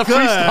 What's on the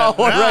good? freestyle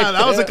one right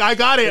that was there. I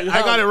got it.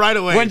 I got it right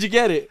away. When'd you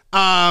get it?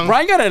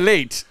 Brian got it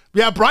late.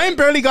 Yeah, Brian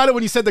barely got it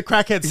when you said the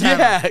crackhead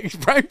Santa. Yeah,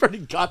 Brian already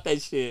got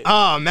that shit.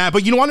 Oh man,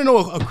 but you want to know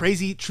a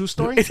crazy true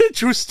story? It's a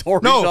true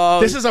story. No,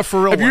 dog. this is a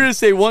for real If you were one. to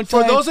say one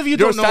For time, those of you who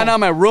there was don't know- Santa on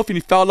my roof and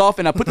he fell off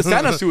and I put the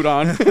Santa suit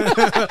on. And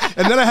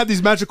then I had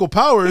these magical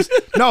powers.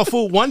 No,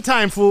 fool. One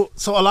time, fool.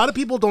 So a lot of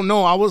people don't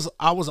know I was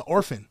an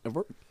orphan,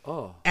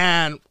 Oh.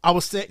 and I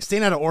was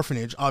staying at an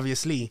orphanage,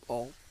 obviously.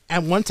 Oh.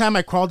 And one time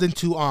I crawled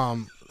into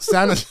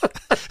Santa's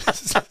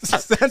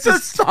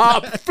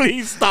Stop.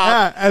 Please stop.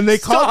 Yeah, and they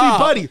called me Stop.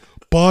 buddy.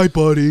 Bye,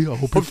 buddy. I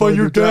hope you find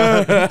your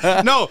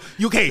dad. No,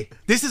 okay.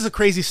 This is a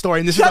crazy story,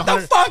 and this Shut is the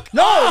 100 fuck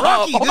No, up.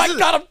 Rocky. Oh this my is-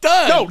 God, I'm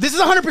done. No, this is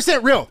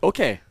 100% real.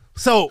 Okay.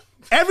 So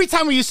every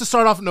time we used to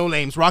start off no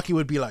names, Rocky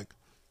would be like,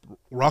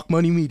 "Rock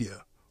Money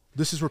Media.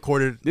 This is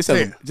recorded." This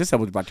Say episode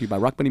was brought to you by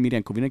Rock Money Media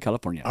in Covina,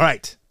 California. All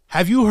right.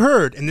 Have you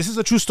heard, and this is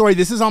a true story,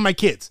 this is on my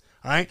kids,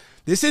 all right?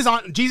 This is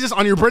on, Jesus,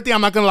 on your birthday,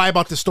 I'm not going to lie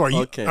about this story.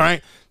 Okay. All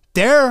right?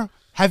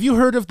 Have you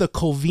heard of the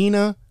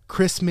Covina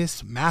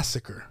Christmas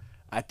Massacre?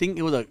 I think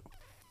it was a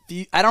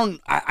few,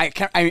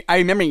 I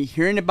remember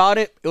hearing about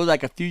it. It was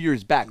like a few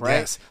years back, right?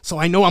 Yes. So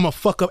I know I'm going to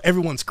fuck up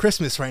everyone's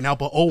Christmas right now,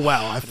 but oh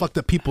wow, I fucked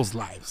up people's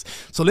lives.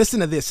 So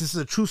listen to this. This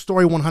is a true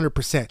story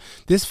 100%.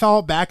 This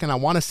fell back in, I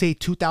want to say,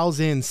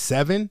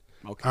 2007.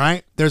 Okay. All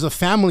right. There's a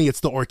family.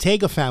 It's the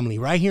Ortega family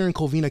right here in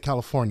Covina,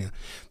 California.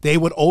 They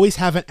would always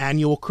have an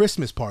annual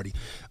Christmas party.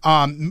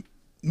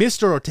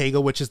 Mr. Ortega,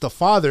 which is the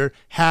father,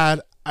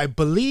 had, I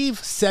believe,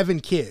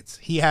 7 kids.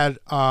 He had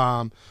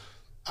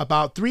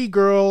about 3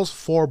 girls,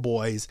 4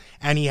 boys,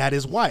 and he had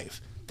his wife.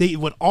 They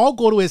would all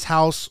go to his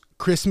house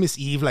Christmas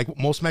Eve, like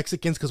most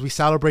Mexicans, because we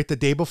celebrate the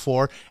day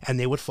before, and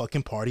they would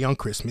fucking party on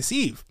Christmas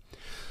Eve.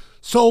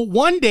 So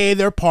one day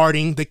they're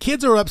partying, the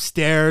kids are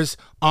upstairs,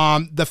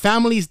 the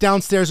families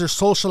downstairs are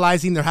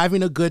socializing, they're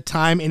having a good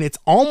time, and it's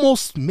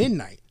almost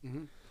midnight.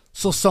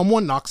 So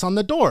someone knocks on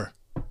the door,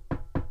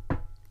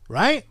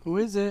 right? Who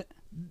is it?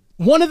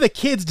 One of the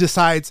kids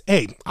decides,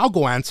 hey, I'll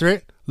go answer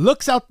it,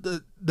 looks out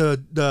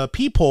the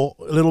peephole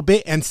a little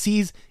bit and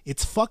sees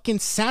it's fucking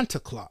Santa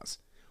Claus.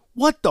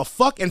 What the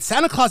fuck? And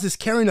Santa Claus is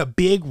carrying a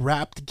big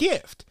wrapped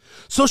gift.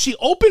 So she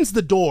opens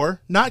the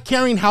door, not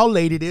caring how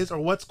late it is or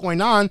what's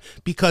going on,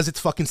 because it's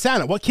fucking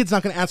Santa. What kid's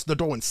not going to answer the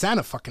door when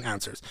Santa fucking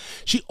answers?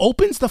 She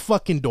opens the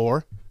fucking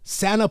door,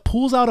 Santa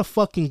pulls out a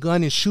fucking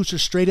gun and shoots her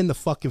straight in the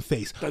fucking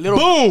face. The little,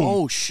 boom!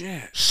 Oh,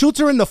 shit. Shoots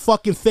her in the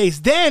fucking face.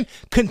 Then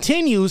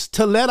continues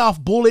to let off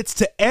bullets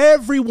to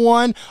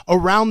everyone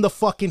around the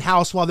fucking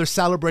house while they're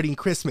celebrating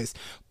Christmas.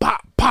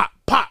 Pop, pop,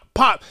 pop,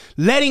 pop.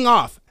 Letting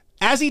off.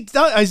 As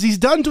he's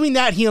done doing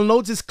that, he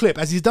unloads his clip.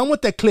 As he's done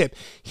with that clip,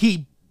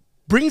 he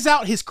brings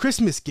out his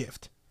Christmas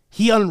gift.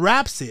 He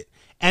unwraps it.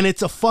 And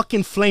it's a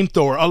fucking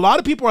flamethrower. A lot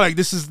of people are like,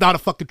 this is not a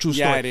fucking true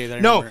story. Yeah, it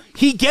is. No,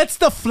 he gets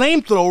the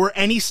flamethrower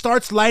and he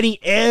starts lighting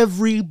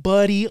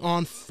everybody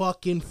on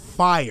fucking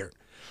fire.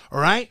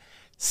 All right?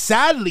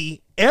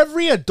 Sadly,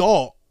 every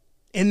adult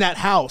in that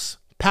house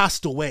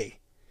passed away.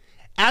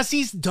 As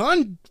he's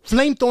done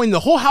flamethrowing,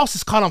 the whole house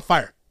is caught on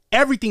fire.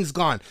 Everything's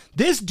gone.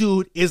 This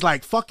dude is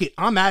like, fuck it,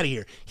 I'm out of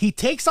here. He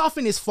takes off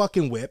in his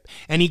fucking whip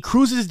and he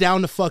cruises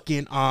down to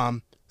fucking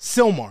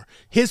Sylmar.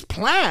 His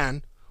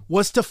plan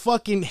was to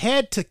fucking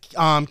head to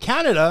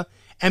Canada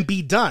and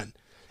be done.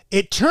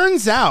 It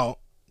turns out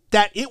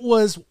that it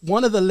was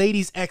one of the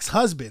lady's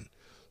ex-husband.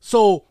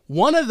 So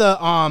one of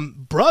the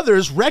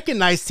brothers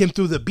recognized him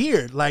through the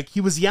beard. Like, he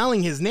was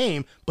yelling his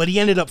name, but he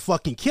ended up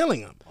fucking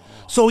killing him.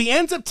 So he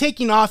ends up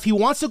taking off. He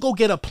wants to go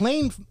get a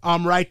plane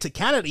ride to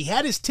Canada. He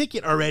had his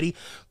ticket already,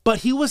 but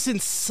he was in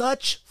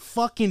such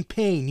fucking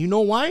pain. You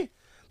know why?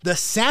 The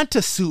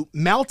Santa suit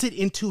melted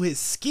into his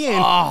skin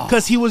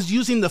because he was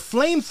using the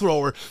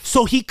flamethrower.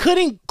 So he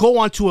couldn't go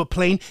onto a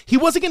plane. He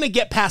wasn't going to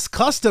get past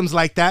customs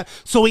like that.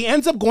 So he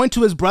ends up going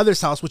to his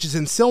brother's house, which is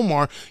in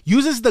Sylmar,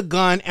 uses the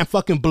gun and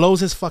fucking blows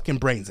his fucking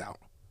brains out.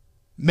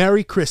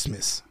 Merry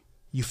Christmas,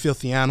 you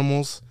filthy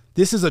animals.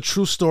 This is a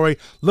true story.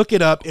 Look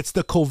it up. It's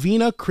the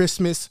Covina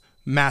Christmas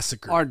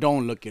Massacre. Or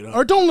don't look it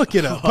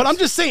up. But I'm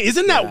just saying,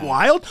 isn't that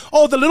wild?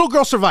 Oh, the little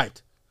girl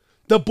survived.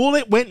 The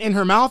bullet went in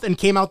her mouth and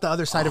came out the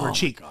other side of her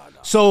cheek. God.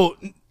 So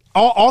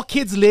all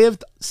kids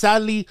lived.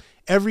 Sadly,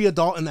 every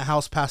adult in the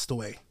house passed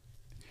away.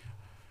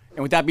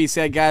 And with that being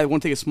said, guys, we're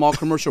going to take a small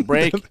commercial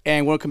break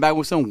and we'll come back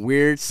with some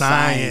weird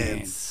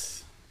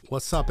science.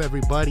 What's up,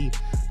 everybody?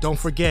 Don't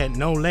forget,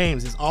 No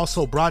Lames is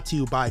also brought to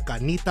you by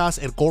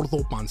Carnitas El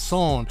Gordo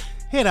Panzón.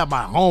 Hit up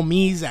my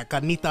homies at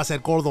Carnitas El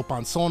Gordo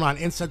Panzón on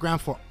Instagram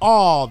for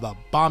all the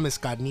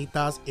bombest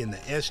carnitas in the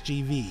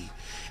SGV.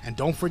 And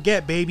don't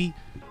forget, baby,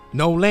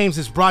 No Lames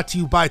is brought to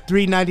you by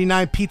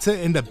 $3.99 Pizza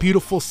in the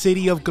beautiful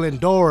city of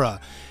Glendora.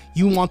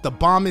 You want the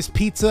bombest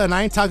pizza, and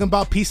I ain't talking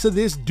about pizza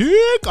this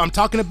dick. I'm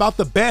talking about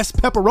the best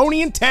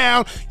pepperoni in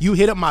town. You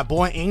hit up my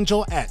boy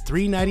Angel at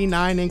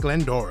 $3.99 in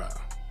Glendora.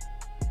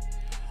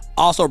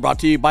 Also brought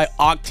to you by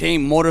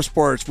Octane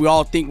Motorsports. We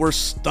all think we're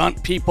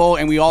stunt people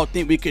and we all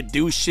think we could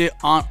do shit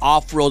on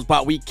off-roads,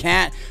 but we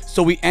can't.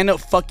 So we end up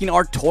fucking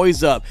our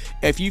toys up.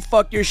 If you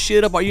fuck your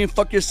shit up or you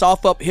fuck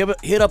yourself up, hit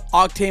up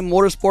Octane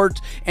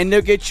Motorsports and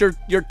they'll get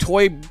your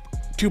toy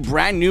to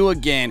brand new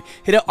again.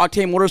 Hit up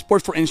Octane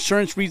Motorsports for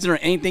insurance reasons or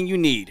anything you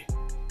need.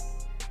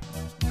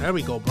 There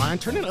we go, Brian.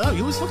 Turn it up.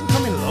 You was fucking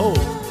coming low.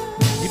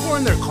 People are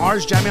in their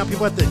cars jamming out.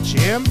 People at the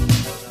gym.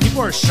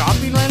 People are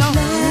shopping right now.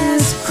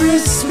 Last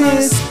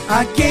Christmas,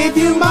 I gave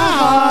you my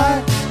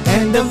heart,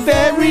 and the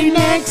very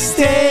next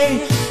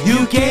day,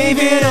 you gave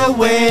it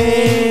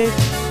away.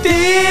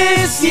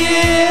 This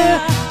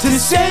year, to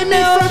save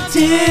me from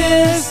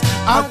tears,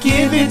 I'll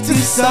give it to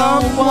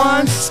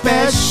someone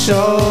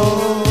special.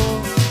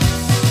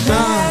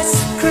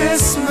 Last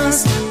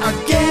Christmas, I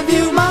gave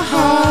you my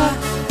heart,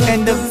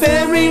 and the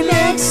very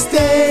next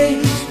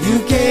day, you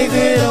gave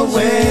it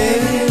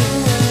away.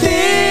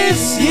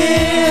 This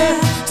year,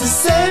 to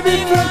save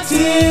me from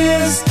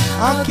tears,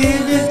 I'll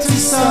give it to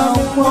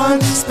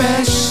someone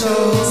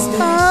special.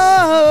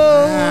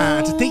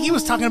 To think he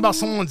was talking about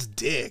someone's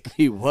dick.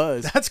 He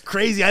was. That's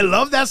crazy. I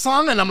love that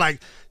song, and I'm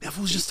like, that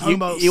was just talking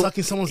about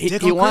sucking someone's dick on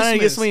Christmas. He wanted to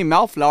get somebody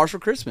mouth flowers for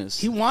Christmas.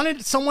 He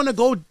wanted someone to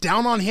go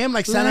down on him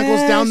like Santa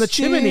goes down the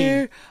chimney.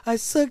 Year, I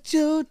sucked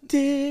your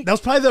dick. That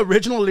was probably the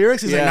original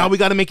lyrics. He's like, now we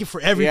got to make it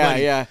for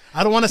everybody. Yeah.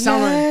 I don't want to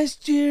sound like...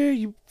 Last year,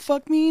 you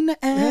fucked me in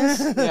the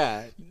ass.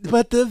 Yeah.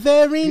 But the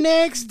very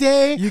next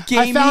day,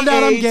 I found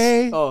out I'm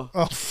gay. Oh,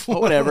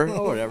 whatever.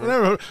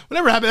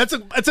 Whatever happened.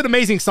 That's an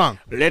amazing song.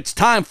 It's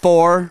time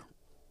for...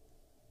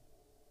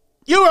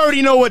 You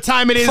already know what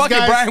time it is, guys. Fuck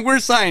it, Brian. We're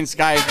science,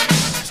 guys.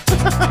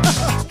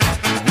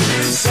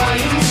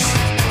 Science.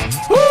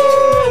 Woo!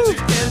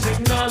 And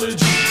technology.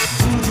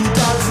 Voodoo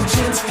dolls and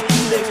chance for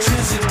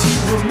electricity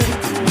will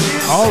make the way.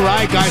 All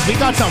right, guys. We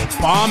got some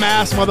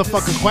bomb-ass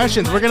motherfucking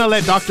questions. We're going to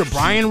let Dr.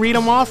 Brian read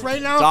them off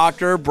right now.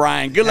 Dr.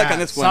 Brian. Good luck on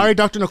this one. Sorry,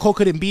 Dr. Nicole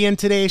couldn't be in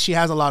today. She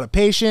has a lot of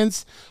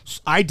patience.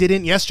 I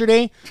didn't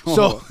yesterday.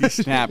 So he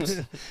snaps.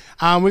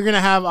 We're going to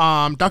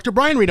have Dr.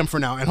 Brian read them for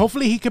now. And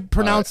hopefully he could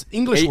pronounce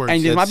English words.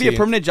 And it might be a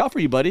permanent job for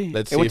you, buddy.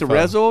 Let's it went see to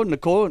Rezo,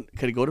 Nicole,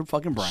 could go to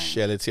fucking Brian.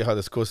 Shit, let's see how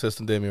the school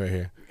system did me right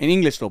here. In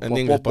English, though. In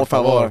English, por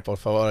favor. Por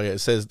favor. It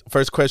says,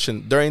 first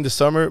question. During the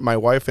summer, my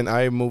wife and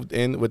I moved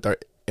in with our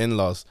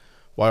in-laws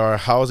while our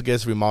house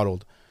gets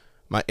remodeled.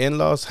 My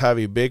in-laws have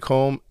a big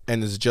home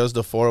and it's just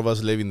the four of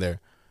us living there.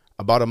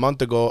 About a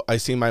month ago, I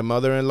seen my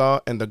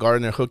mother-in-law and the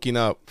gardener hooking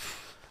up.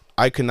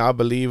 I could not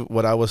believe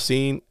what I was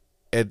seeing.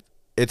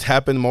 It's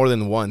happened more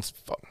than once.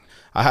 Fuck.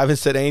 I haven't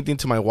said anything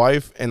to my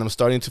wife, and I'm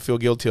starting to feel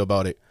guilty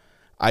about it.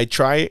 I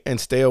try and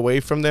stay away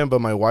from them,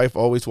 but my wife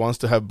always wants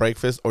to have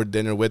breakfast or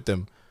dinner with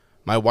them.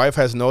 My wife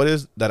has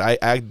noticed that I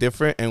act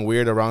different and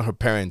weird around her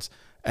parents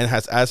and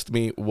has asked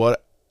me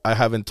what I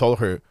haven't told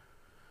her.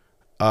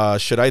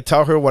 Should I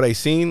tell her what I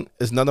seen?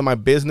 It's none of my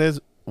business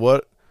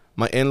what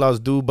my in-laws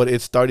do, but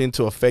it's starting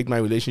to affect my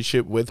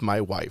relationship with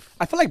my wife.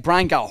 I feel like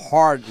Brian got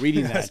hard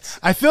reading that.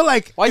 I feel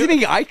like Why is he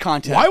making eye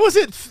contact? why was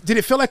it? Did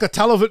it feel like a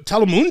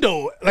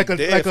Telemundo? Like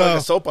Like a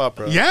soap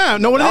opera. Yeah.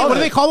 No. What do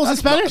they call those in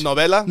Spanish?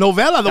 Novela.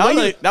 Novela.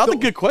 That was a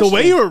good question. The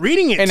way you were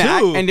reading it And,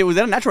 too. and was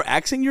that a natural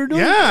accent you were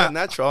doing? yeah.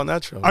 Natural.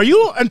 Are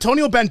you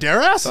Antonio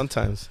Banderas?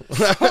 Sometimes.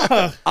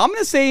 I'm going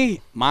to say,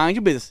 mind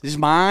your business. Just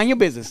mind your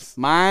business.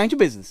 Mind your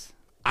business.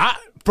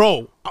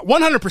 Bro,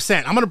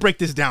 100%. I'm gonna break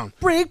this down.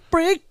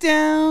 Break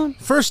down.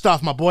 First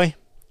off, my boy,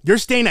 you're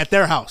staying at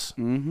their house.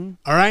 All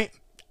right.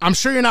 I'm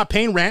sure you're not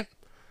paying rent.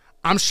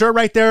 I'm sure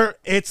right there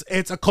it's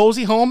a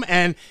cozy home,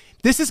 and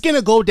this is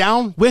gonna go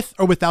down with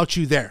or without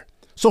you there.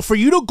 So for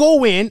you to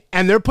go in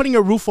and they're putting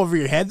a roof over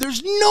your head,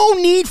 there's no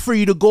need for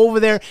you to go over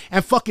there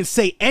and fucking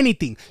say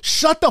anything.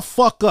 Shut the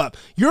fuck up.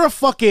 You're a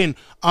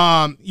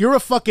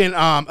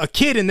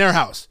kid in their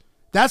house.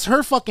 That's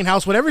her fucking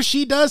house. Whatever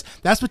she does,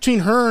 that's between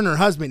her and her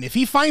husband. If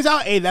he finds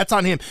out, hey, that's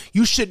on him.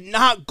 You should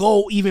not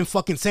go even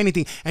fucking say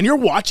anything. And you're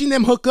watching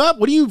them hook up?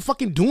 What are you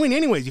fucking doing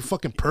anyways? You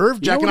fucking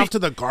perv jacking off to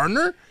the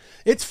gardener?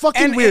 It's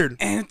fucking weird.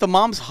 And if the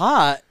mom's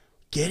hot,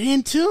 get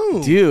in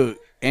too. dude.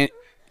 And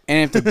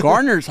if the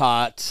gardener's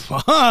hot,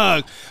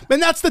 fuck. And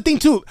that's the thing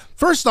too.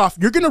 First off,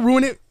 you're going to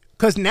ruin it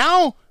because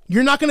now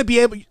you're not going to be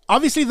able,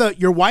 obviously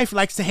your wife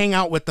likes to hang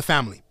out with the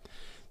family.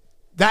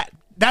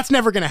 That's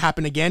never going to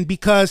happen again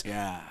because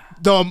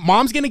the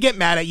mom's gonna get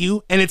mad at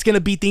you, and it's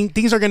gonna be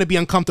things are gonna be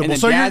uncomfortable. and the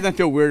So dad doesn't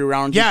feel weird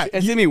around you. yeah,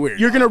 It's gonna be weird.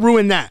 You're gonna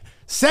ruin that.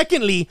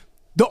 Secondly,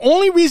 the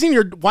only reason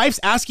your wife's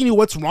asking you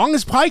what's wrong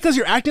is probably because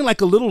you're acting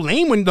like a little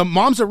lame when the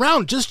mom's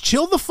around. Just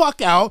chill the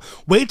fuck out,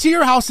 wait till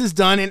your house is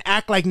done, and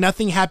act like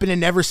nothing happened and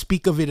never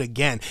speak of it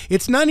again.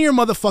 It's none of your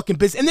motherfucking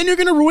business. And then you're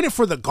gonna ruin it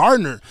for the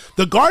gardener.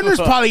 The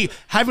gardener's probably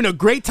having a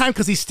great time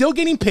because he's still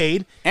getting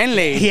paid And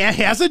laid. He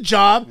has a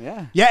job.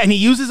 Yeah. And he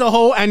uses a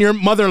hoe, and your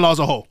mother-in-law's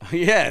a hoe.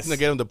 Yes. To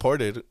get him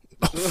deported.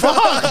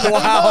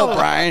 Wow,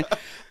 Brian.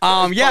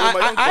 Yeah,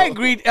 my I uncle.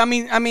 agreed. I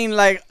mean,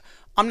 like,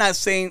 I'm not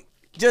saying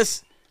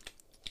just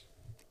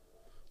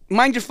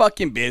mind your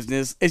fucking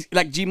business. It's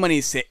like G Money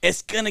said.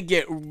 It's gonna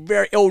get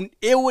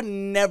it would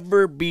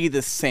never be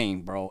the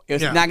same, bro.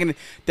 It's not gonna.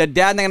 The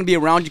dad not gonna be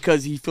around you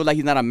because he feel like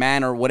he's not a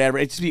man or whatever.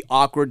 It's just be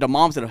awkward. The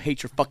mom's gonna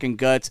hate your fucking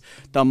guts.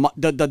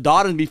 The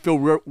daughter's be feel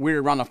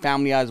weird around the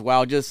family as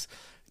well. Just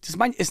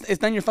mind. It's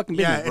none of your fucking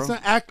business, Yeah, bro. it's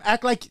not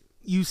act like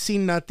you see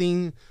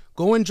nothing.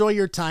 Go enjoy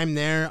your time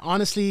there.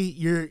 Honestly,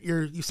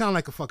 you sound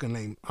like a fucking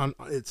lame.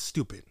 It's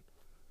stupid.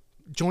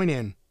 Join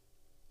in.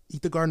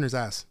 Eat the gardener's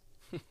ass.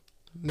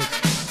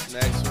 Next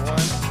Next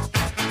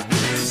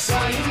one.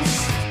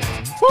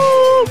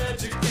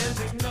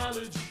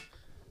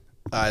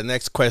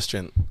 Next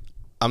question.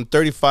 I'm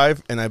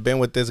 35 and I've been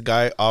with this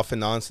guy off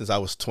and on since I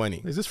was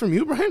 20. Is this from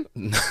you, Brian?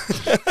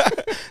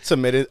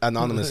 Submitted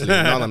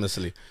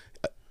anonymously.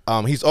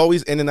 He's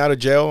always in and out of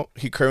jail.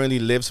 He currently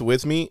lives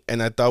with me,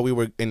 and I thought we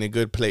were in a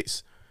good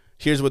place.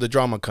 Here's where the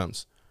drama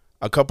comes.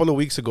 A couple of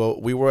weeks ago,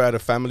 we were at a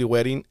family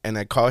wedding, and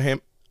I caught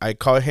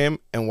him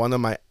and one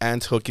of my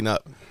aunts hooking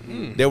up.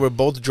 They were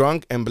both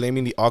drunk and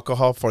blaming the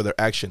alcohol for their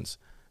actions.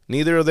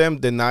 Neither of them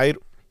denied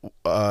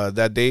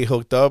that they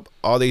hooked up.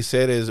 All they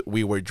said is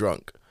we were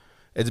drunk.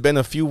 It's been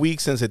a few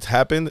weeks since it's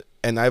happened,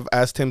 and I've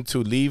asked him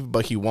to leave,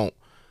 but he won't.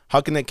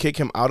 How can I kick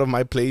him out of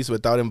my place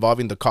without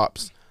involving the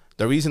cops?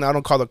 The reason I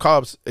don't call the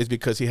cops is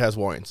because he has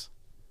warrants.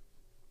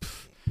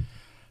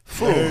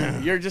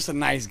 You're just a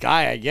nice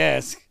guy, I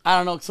guess. I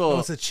don't know. So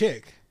It's a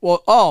chick.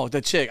 well,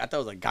 the chick. I thought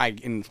it was a guy.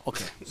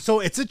 Okay. So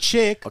it's a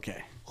chick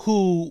Okay.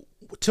 who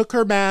took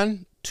her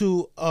man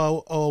to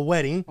a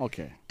wedding.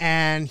 Okay.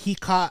 And he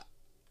caught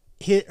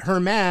her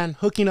man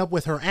hooking up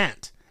with her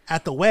aunt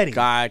at the wedding.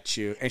 Got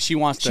you. And she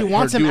wants to. She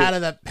wants him do it. out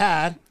of that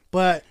pad,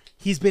 but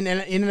he's been in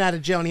and out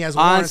of jail, and he has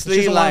warrants. Honestly, She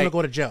doesn't want him like, to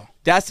go to jail.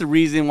 That's the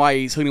reason why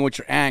he's hooking with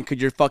your aunt,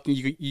 because you're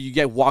fucking, you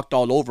get walked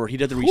all over. He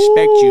doesn't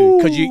respect you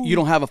because you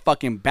don't have a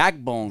fucking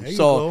backbone. There you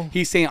So go.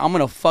 he's saying, I'm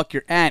going to fuck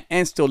your aunt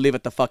and still live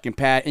at the fucking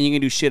pad, and you're going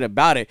to do shit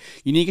about it.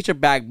 You need to get your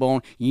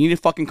backbone. You need to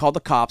fucking call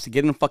the cops to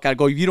get him the fuck out.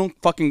 Go, if you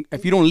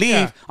don't leave,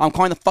 Yeah. I'm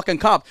calling the fucking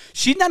cops.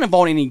 She's not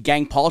involved in any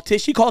gang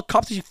politics. She called the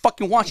cops if she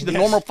fucking wants. She's a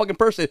normal fucking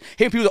person.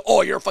 Hey, people,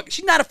 oh, you're a fucking,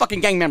 she's not a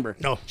fucking gang member.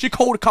 No. She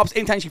called the cops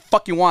anytime she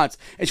fucking wants.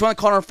 And she want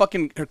to call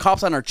her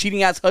cops on her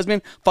cheating ass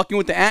husband, fucking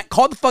with the aunt.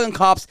 Call the fucking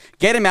cops,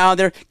 get him out of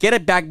there, get a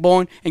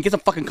backbone, and get some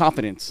fucking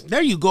confidence.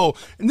 There you go.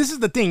 And this is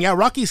the thing. Yeah,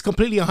 Rocky's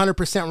completely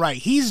 100% right.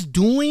 He's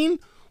doing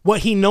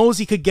what he knows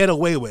he could get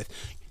away with.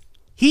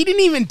 He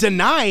didn't even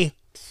deny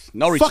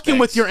No fucking respect.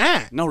 with your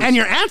aunt. No and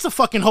your respect. aunt's a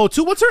fucking hoe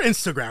too. What's her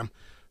Instagram?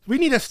 We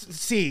need to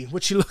see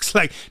what she looks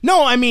like.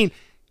 No, I mean,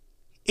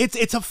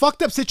 it's a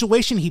fucked up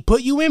situation he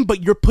put you in,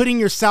 but you're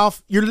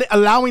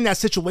allowing that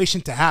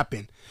situation to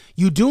happen.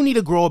 you do need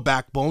to grow a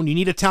backbone. You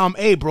need to tell him,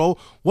 hey, bro,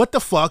 what the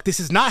fuck? This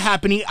is not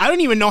happening. I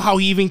don't even know how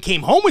he even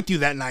came home with you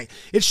that night.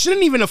 It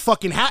shouldn't even have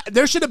fucking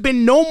there should have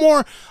been no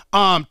more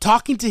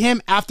talking to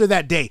him after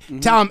that day.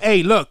 Tell him,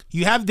 hey, look,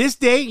 you have this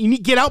day. You need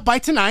to get out by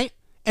tonight.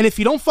 And if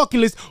you don't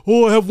fucking listen,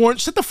 I have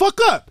warrants, shut the fuck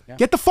up. Yeah.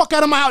 Get the fuck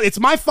out of my house. It's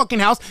my fucking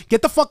house.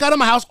 Get the fuck out of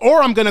my house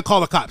or I'm going to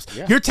call the cops.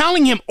 Yeah. You're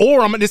telling him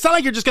it's not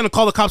like you're just going to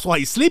call the cops while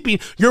he's sleeping.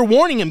 You're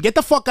warning him, get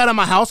the fuck out of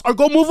my house or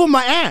go move with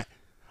my aunt.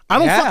 I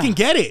don't fucking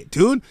get it,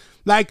 dude.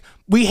 Like,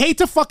 we hate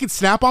to fucking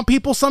snap on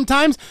people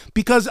sometimes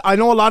because I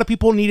know a lot of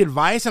people need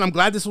advice and I'm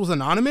glad this was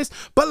anonymous.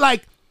 But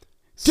like,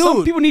 dude.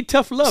 Some people need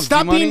tough love.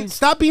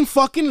 Stop being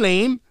fucking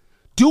lame.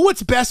 Do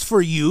what's best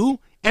for you.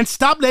 And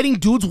stop letting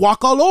dudes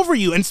walk all over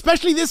you. And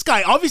especially this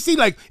guy. Obviously,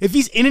 like, if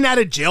he's in and out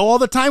of jail all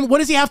the time, what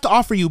does he have to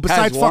offer you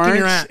besides fucking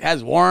your aunt?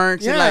 Has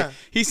warrants. Yeah. And like,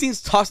 he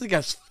seems toxic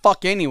as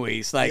fuck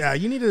anyways. Like, yeah,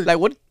 you need to... Like,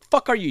 what the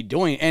fuck are you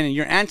doing? And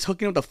your aunt's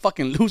hooking up with a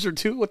fucking loser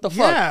too? What the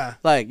fuck? Yeah.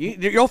 Like,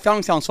 your whole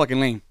family sounds fucking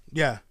lame.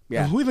 Yeah.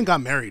 Yeah. Who even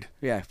got married?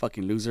 Yeah,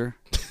 fucking loser.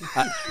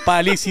 But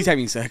at least he's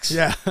having sex.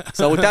 Yeah.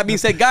 So with that being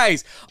said,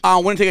 guys,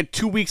 we're going to take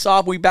 2 weeks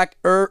off. We'll be back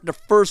the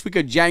first week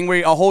of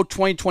January, a whole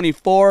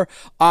 2024.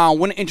 I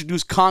want to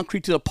introduce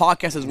Concrete to the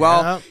podcast as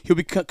well. Yep. He'll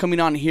be coming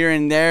on here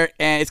and there,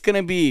 and it's going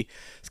to be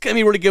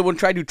really good. We're going to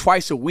try to do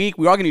twice a week.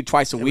 We are going to do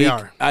twice a week. We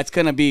are. It's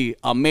going to be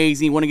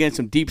amazing. We're going to get into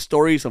some deep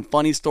stories, some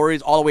funny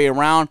stories all the way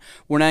around.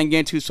 We're not going to get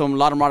into some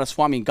La Ramada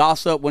Swami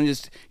gossip. We're going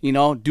to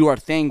just, do our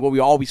thing, what we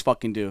always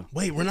fucking do.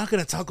 Wait, we're not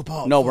going to talk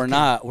about... No, we're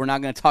not. We're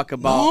not going to talk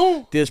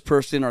about this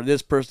person or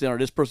this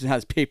person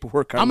has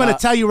paperwork or I'm going to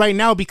tell you right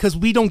now because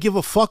we don't give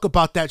a fuck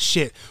about that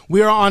shit.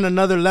 We are on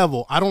another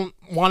level. I don't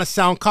want to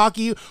sound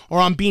cocky or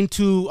I'm being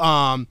too...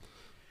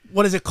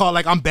 what is it called?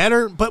 Like, I'm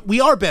better, but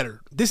we are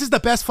better. This is the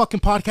best fucking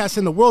podcast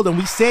in the world, and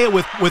we say it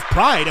with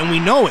pride, and we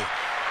know it.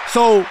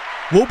 So,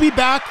 we'll be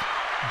back.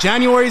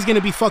 January is going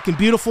to be fucking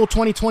beautiful,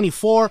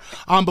 2024.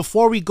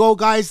 Before we go,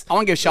 guys. I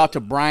want to give a shout out to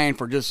Brian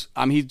for just,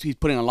 he's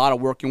putting a lot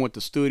of work in with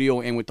the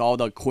studio and with all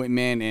the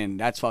equipment, and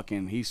that's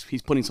fucking, he's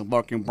putting some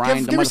work in.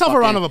 Brian, give yourself a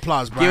round of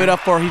applause, Brian. Give it up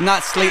for, he's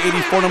not Slate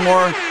 84 no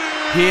more.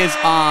 His,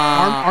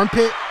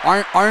 armpit?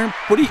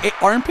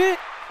 Armpit?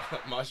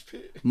 Mosh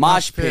pit.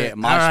 Mosh pit.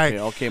 All right.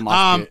 Okay,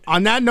 mosh pit.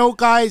 On that note,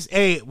 guys,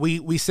 hey,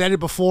 we said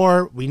it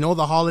before. We know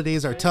the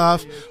holidays are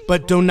tough,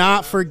 but do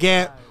not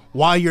forget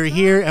why you're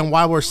here and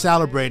why we're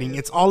celebrating.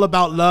 It's all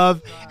about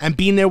love and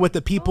being there with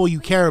the people you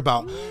care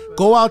about.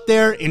 Go out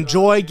there,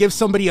 enjoy, give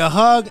somebody a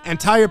hug, and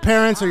tell your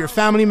parents or your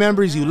family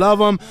members you love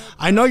them.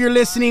 I know you're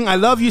listening. I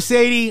love you,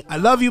 Sadie. I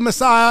love you,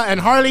 Messiah. And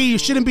Harley, you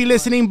shouldn't be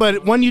listening,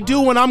 but when you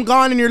do, when I'm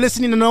gone and you're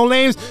listening to No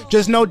Lames,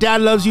 just know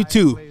Dad loves you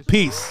too.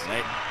 Peace.